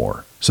myself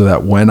more so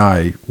that when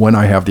I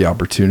have the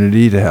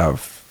opportunity to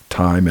have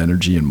time,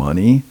 energy, and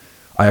money,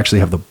 I actually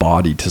have the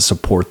body to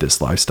support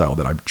this lifestyle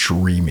that I'm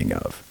dreaming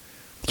of.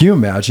 Can you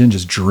imagine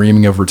just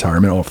dreaming of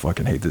retirement? Oh, I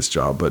fucking hate this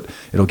job, but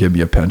it'll give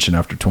me a pension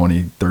after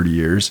 20, 30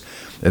 years.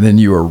 And then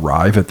you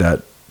arrive at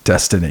that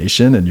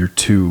destination and you're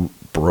too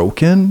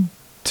broken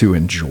to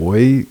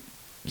enjoy,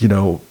 you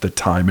know, the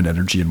time and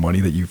energy and money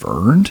that you've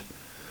earned.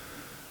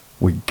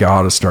 We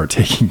got to start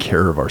taking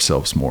care of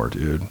ourselves more,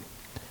 dude.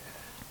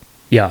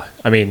 Yeah.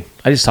 I mean,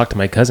 I just talked to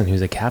my cousin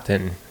who's a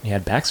captain. He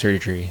had back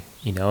surgery,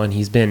 you know, and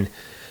he's been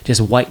just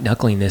white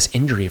knuckling this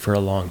injury for a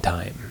long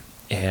time.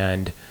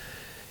 And, you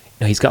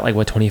know, he's got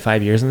like,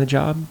 25 years in the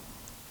job?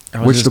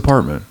 Which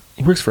department?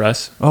 He works for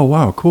us. Oh,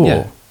 wow. Cool.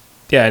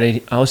 Yeah.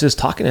 And I was just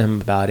talking to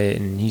him about it,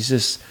 and he's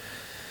just,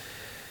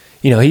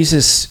 you know, he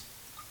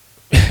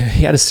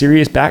had a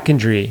serious back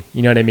injury,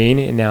 you know what I mean?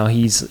 And now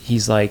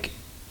he's like,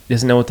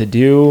 doesn't know what to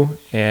do.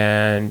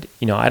 And,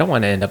 you know, I don't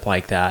want to end up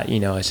like that. You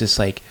know, it's just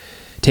like,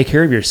 take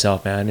care of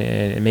yourself, man,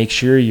 and make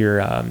sure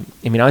you're, I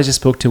mean, I just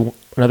spoke to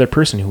another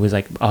person who was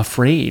like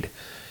afraid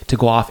to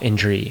go off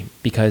injury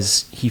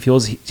because he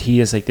feels he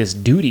has like this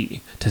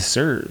duty to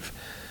serve.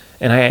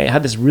 And I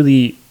had this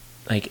really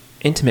like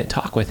intimate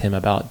talk with him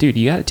about, dude,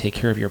 you got to take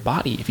care of your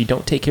body. If you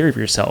don't take care of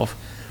yourself,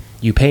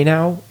 you pay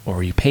now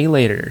or you pay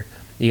later.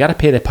 You got to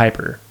pay the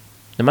piper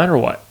no matter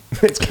what.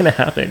 It's going to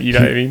happen. You know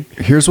what I mean?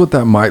 Here's what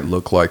that might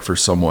look like for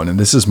someone. And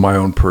this is my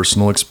own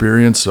personal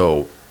experience.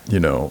 So, you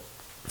know,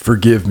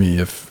 forgive me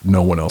if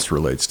no one else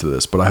relates to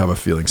this, but I have a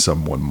feeling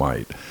someone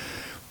might.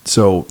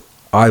 So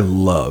I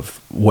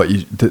love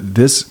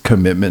this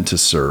commitment to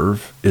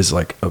serve is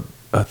like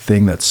a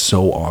thing that's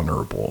so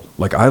honorable.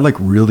 Like I like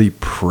really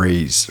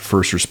praise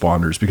first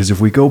responders because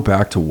if we go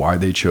back to why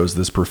they chose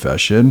this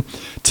profession,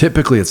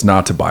 typically it's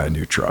not to buy a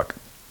new truck.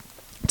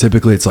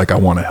 Typically it's like, I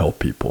want to help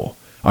people.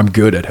 I'm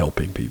good at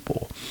helping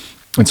people.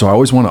 And so I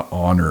always want to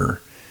honor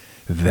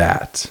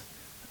that.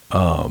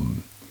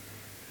 Oh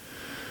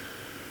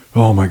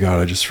my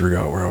God, I just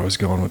forgot where I was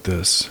going with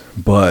this.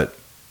 But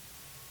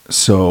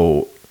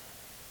so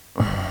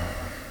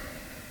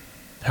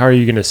how are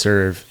you going to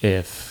serve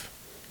if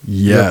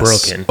you're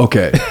broken?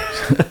 Okay.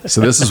 So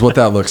this is what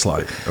that looks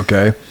like.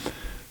 Okay.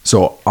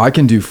 So I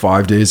can do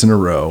 5 days in a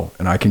row,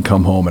 and I can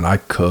come home and I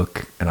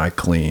cook and I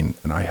clean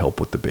and I help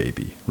with the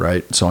baby,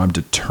 right? So I'm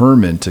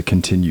determined to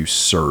continue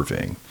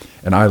serving.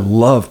 And I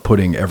love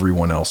putting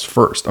everyone else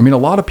first. I mean, a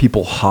lot of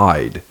people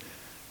hide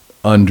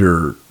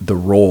under the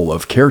role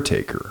of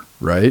caretaker,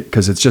 right?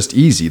 Because it's just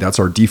easy. That's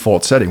our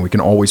default setting. We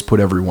can always put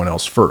everyone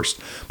else first.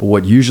 But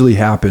what usually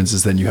happens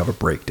is then you have a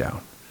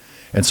breakdown.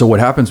 And so what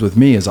happens with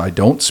me is I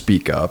don't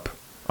speak up.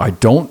 I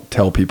don't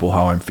tell people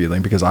how I'm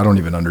feeling because I don't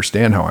even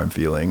understand how I'm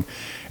feeling.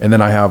 And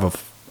then I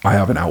have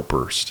an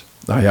outburst.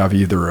 I have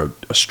either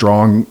a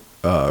strong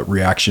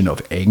reaction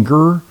of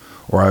anger,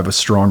 or I have a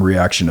strong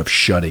reaction of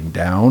shutting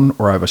down,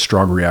 or I have a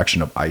strong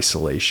reaction of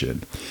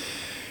isolation.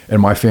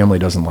 And my family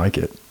doesn't like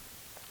it,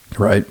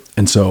 right?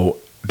 And so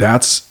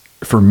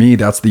for me,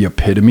 that's the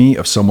epitome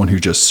of someone who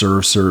just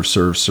serves,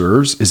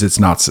 is it's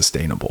not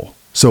sustainable.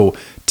 So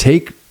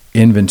take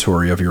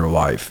inventory of your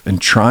life and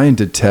try and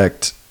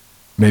detect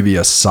maybe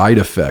a side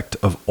effect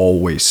of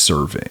always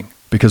serving.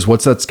 Because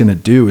what that's going to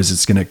do is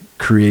it's going to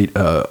create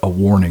a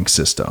warning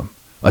system,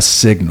 a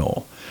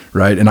signal,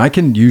 right? And I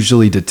can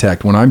usually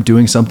detect when I'm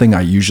doing something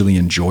I usually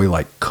enjoy,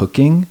 like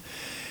cooking.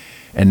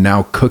 And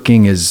now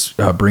cooking is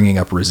bringing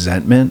up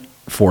resentment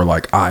for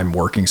like, I'm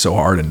working so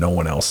hard and no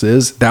one else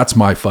is. That's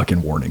my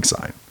fucking warning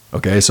sign.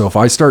 Okay. So if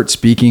I start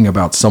speaking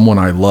about someone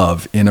I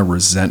love in a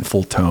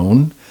resentful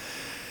tone,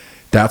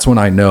 that's when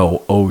I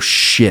know, oh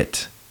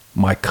shit,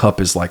 my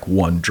cup is like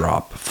one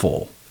drop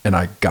full and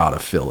I gotta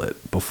fill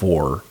it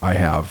before I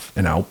have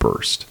an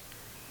outburst.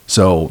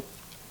 So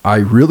I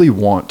really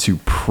want to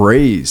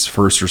praise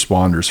first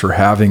responders for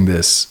having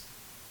this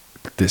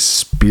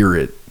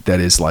spirit that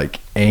is like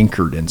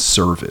anchored in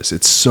service.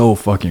 It's so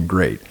fucking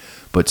great.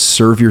 But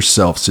serve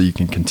yourself so you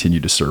can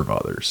continue to serve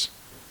others.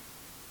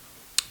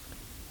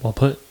 Well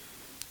put.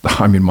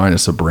 I mean,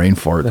 minus a brain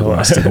fart that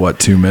lasted,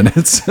 2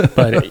 minutes?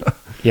 But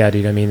yeah,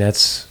 dude, I mean,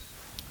 it's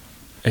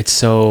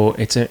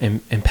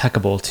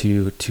impeccable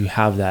to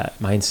have that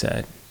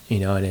mindset,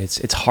 and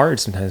it's hard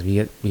sometimes.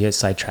 We get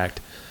sidetracked.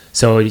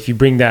 So if you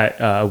bring that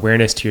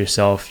awareness to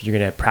yourself, you're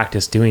going to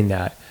practice doing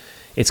that.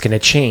 It's going to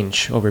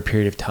change over a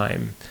period of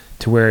time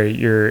to where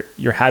you're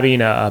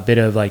having a bit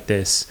of like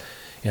this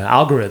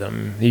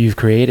algorithm that you've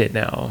created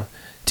now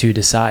to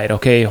decide,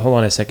 okay, hold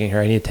on a second here.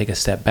 I need to take a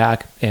step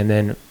back and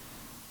then,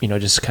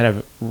 just kind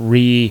of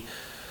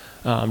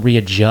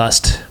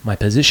readjust my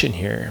position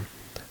here.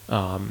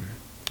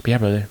 But yeah,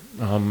 brother,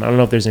 I don't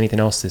know if there's anything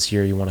else this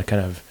year you want to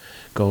kind of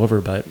go over,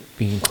 but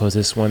we can close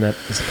this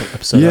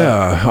episode.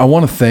 Yeah. I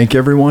want to thank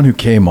everyone who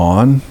came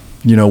on.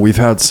 We've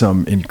had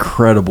some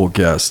incredible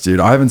guests, dude.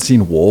 I haven't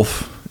seen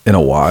Wolf in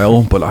a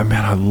while, but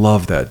I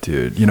love that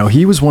dude.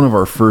 He was one of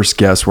our first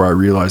guests where I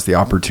realized the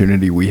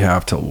opportunity we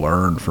have to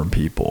learn from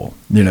people.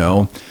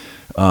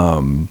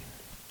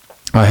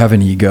 I have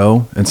an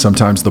ego, and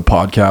sometimes the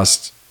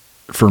podcast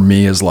for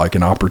me is like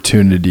an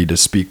opportunity to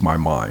speak my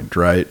mind,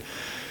 right?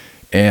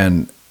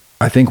 And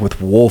I think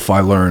with Wolf, I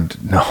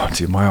learned, no,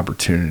 dude, my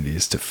opportunity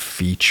is to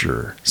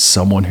feature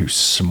someone who's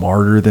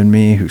smarter than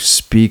me, who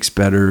speaks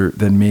better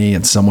than me,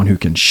 and someone who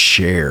can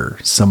share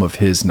some of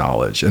his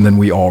knowledge. And then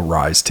we all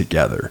rise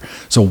together.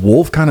 So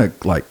Wolf kind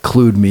of like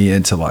clued me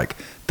into like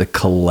the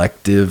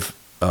collective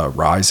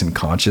rise in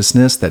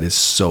consciousness that is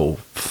so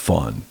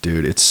fun,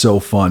 dude. It's so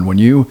fun when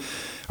you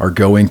are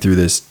going through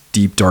this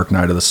deep, dark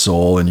night of the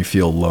soul and you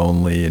feel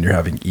lonely and you're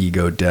having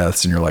ego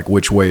deaths and you're like,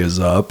 which way is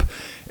up?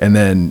 And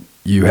then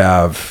you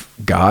have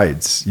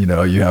guides, you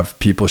have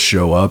people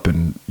show up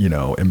and,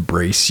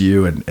 embrace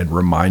you and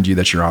remind you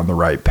that you're on the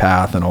right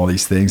path and all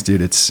these things,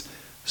 dude. It's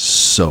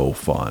so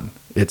fun.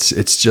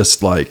 It's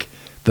just like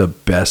the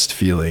best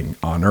feeling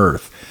on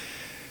earth.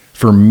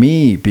 For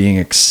me, being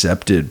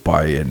accepted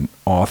by an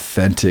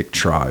authentic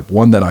tribe,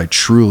 one that I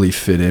truly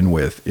fit in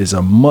with, is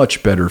a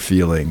much better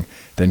feeling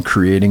than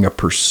creating a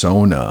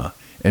persona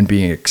and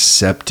being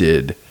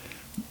accepted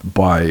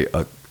by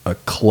a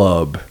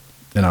club.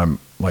 And I'm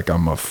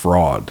a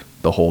fraud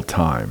the whole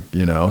time,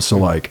 So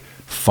like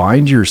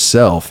find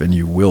yourself and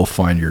you will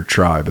find your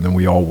tribe. And then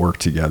we all work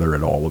together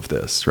at all of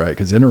this, right?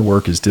 Because inner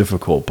work is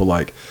difficult, but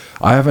like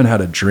I haven't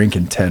had a drink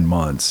in 10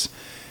 months.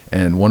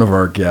 And one of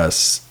our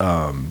guests,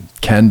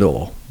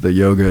 Kendall, the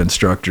yoga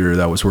instructor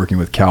that was working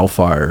with Cal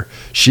Fire,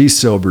 she's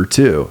sober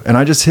too. And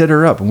I just hit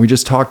her up and we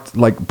just talked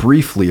like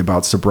briefly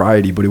about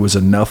sobriety, but it was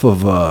enough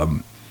of a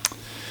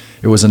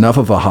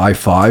high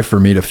five for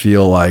me to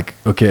feel like,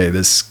 okay,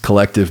 this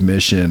collective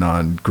mission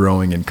on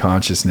growing in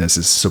consciousness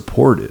is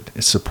supported.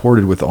 It's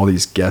supported with all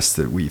these guests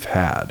that we've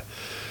had.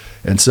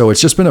 And so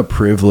it's just been a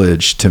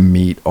privilege to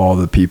meet all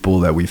the people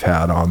that we've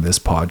had on this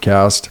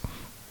podcast.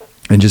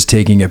 And just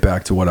taking it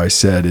back to what I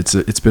said,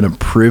 it's been a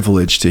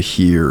privilege to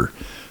hear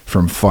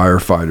from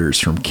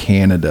firefighters from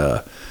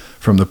Canada,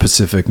 from the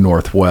Pacific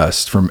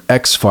Northwest, from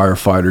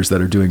ex-firefighters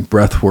that are doing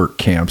breathwork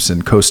camps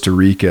in Costa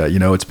Rica.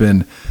 It's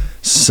been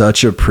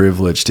such a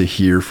privilege to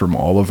hear from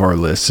all of our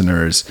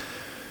listeners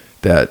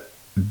that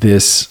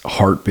this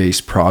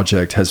heart-based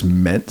project has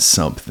meant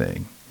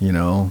something, You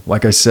know,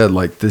 like I said,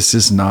 like this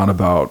is not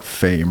about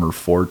fame or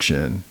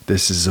fortune.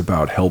 This is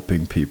about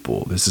helping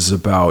people. This is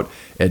about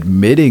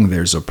admitting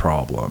there's a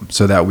problem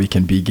so that we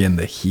can begin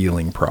the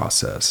healing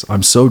process.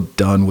 I'm so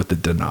done with the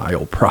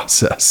denial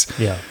process.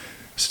 Yeah.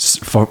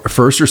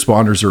 First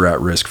responders are at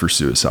risk for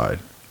suicide.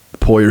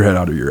 Pull your head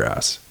out of your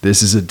ass.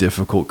 This is a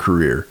difficult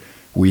career.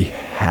 We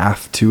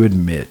have to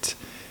admit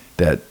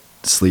that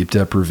sleep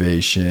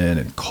deprivation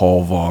and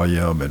call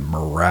volume and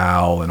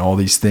morale and all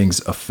these things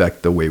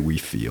affect the way we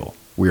feel.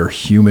 We are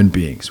human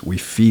beings. We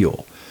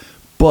feel,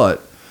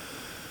 but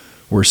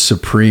we're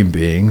supreme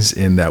beings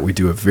in that we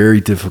do a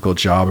very difficult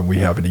job and we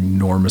have an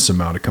enormous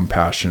amount of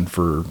compassion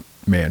for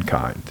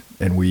mankind,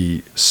 and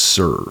we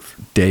serve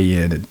day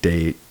in and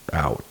day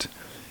out.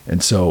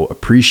 And so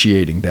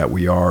appreciating that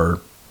we are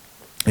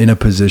in a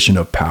position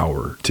of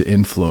power to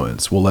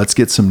influence, well, let's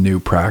get some new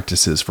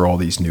practices for all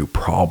these new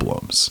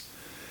problems.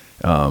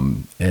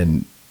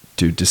 And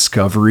dude,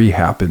 discovery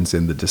happens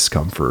in the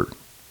discomfort.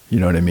 You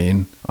know what I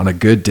mean? On a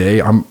good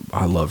day,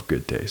 I love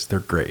good days. They're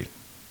great,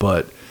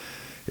 but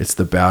it's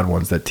the bad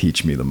ones that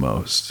teach me the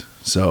most.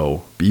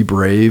 So be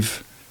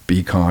brave,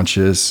 be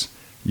conscious.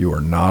 You are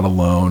not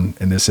alone.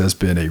 And this has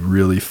been a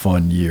really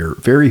fun year,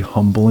 very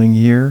humbling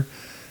year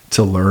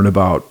to learn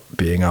about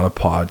being on a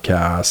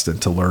podcast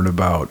and to learn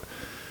about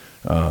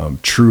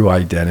true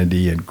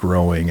identity and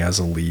growing as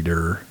a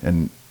leader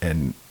and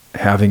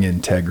having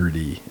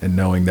integrity and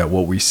knowing that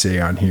what we say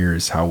on here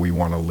is how we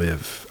want to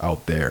live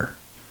out there.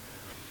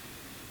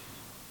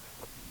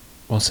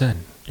 Well said.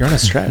 You're on a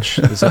stretch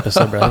this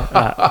episode, brother.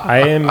 I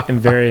am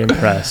very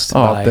impressed.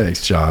 Oh,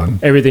 thanks, John.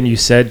 Everything you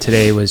said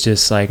today was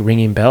just like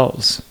ringing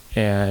bells,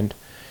 and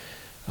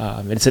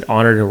it's an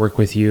honor to work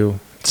with you.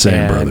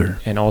 Same, brother.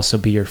 And also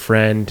be your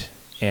friend,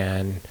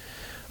 and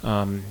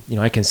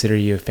I consider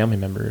you a family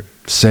member.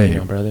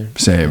 Same, brother.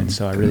 Same. And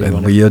so I really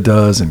and Leah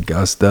does, and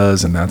Gus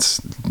does, and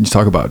you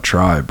talk about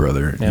tribe,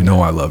 brother. Yeah,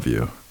 I love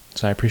you.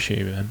 So I appreciate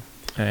you, man,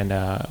 and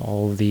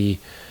all the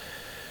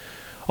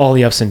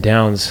ups and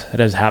downs that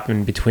has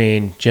happened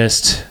between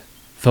just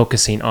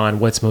focusing on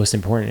what's most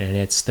important, and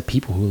it's the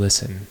people who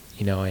listen,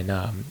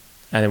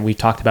 and we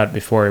talked about it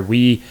before.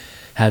 We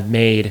have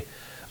made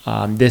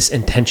this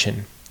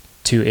intention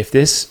to, if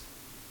this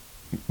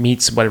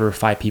meets whatever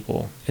 5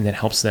 people and then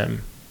helps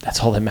them, that's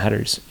all that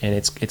matters. And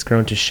it's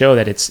grown to show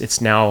that it's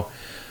now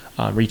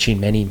reaching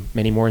many,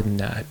 many more than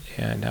that.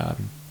 And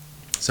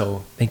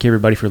so thank you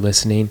everybody for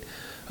listening.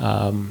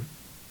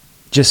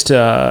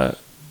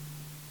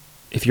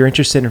 If you're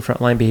interested in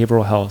frontline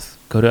behavioral health,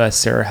 go to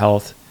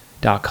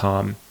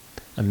acerahealth.com.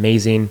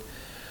 Amazing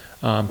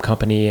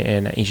company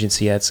and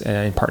agency that's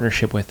in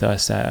partnership with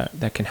us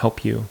that can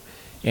help you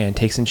and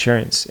takes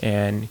insurance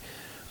and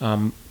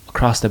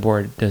across the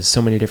board does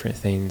so many different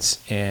things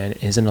and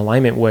is in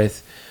alignment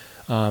with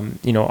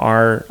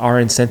our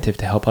incentive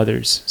to help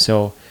others.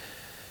 So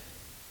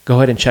go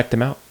ahead and check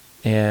them out.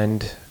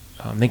 And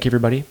thank you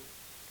everybody,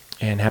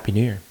 and Happy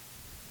New Year.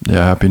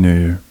 Yeah, Happy New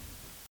Year.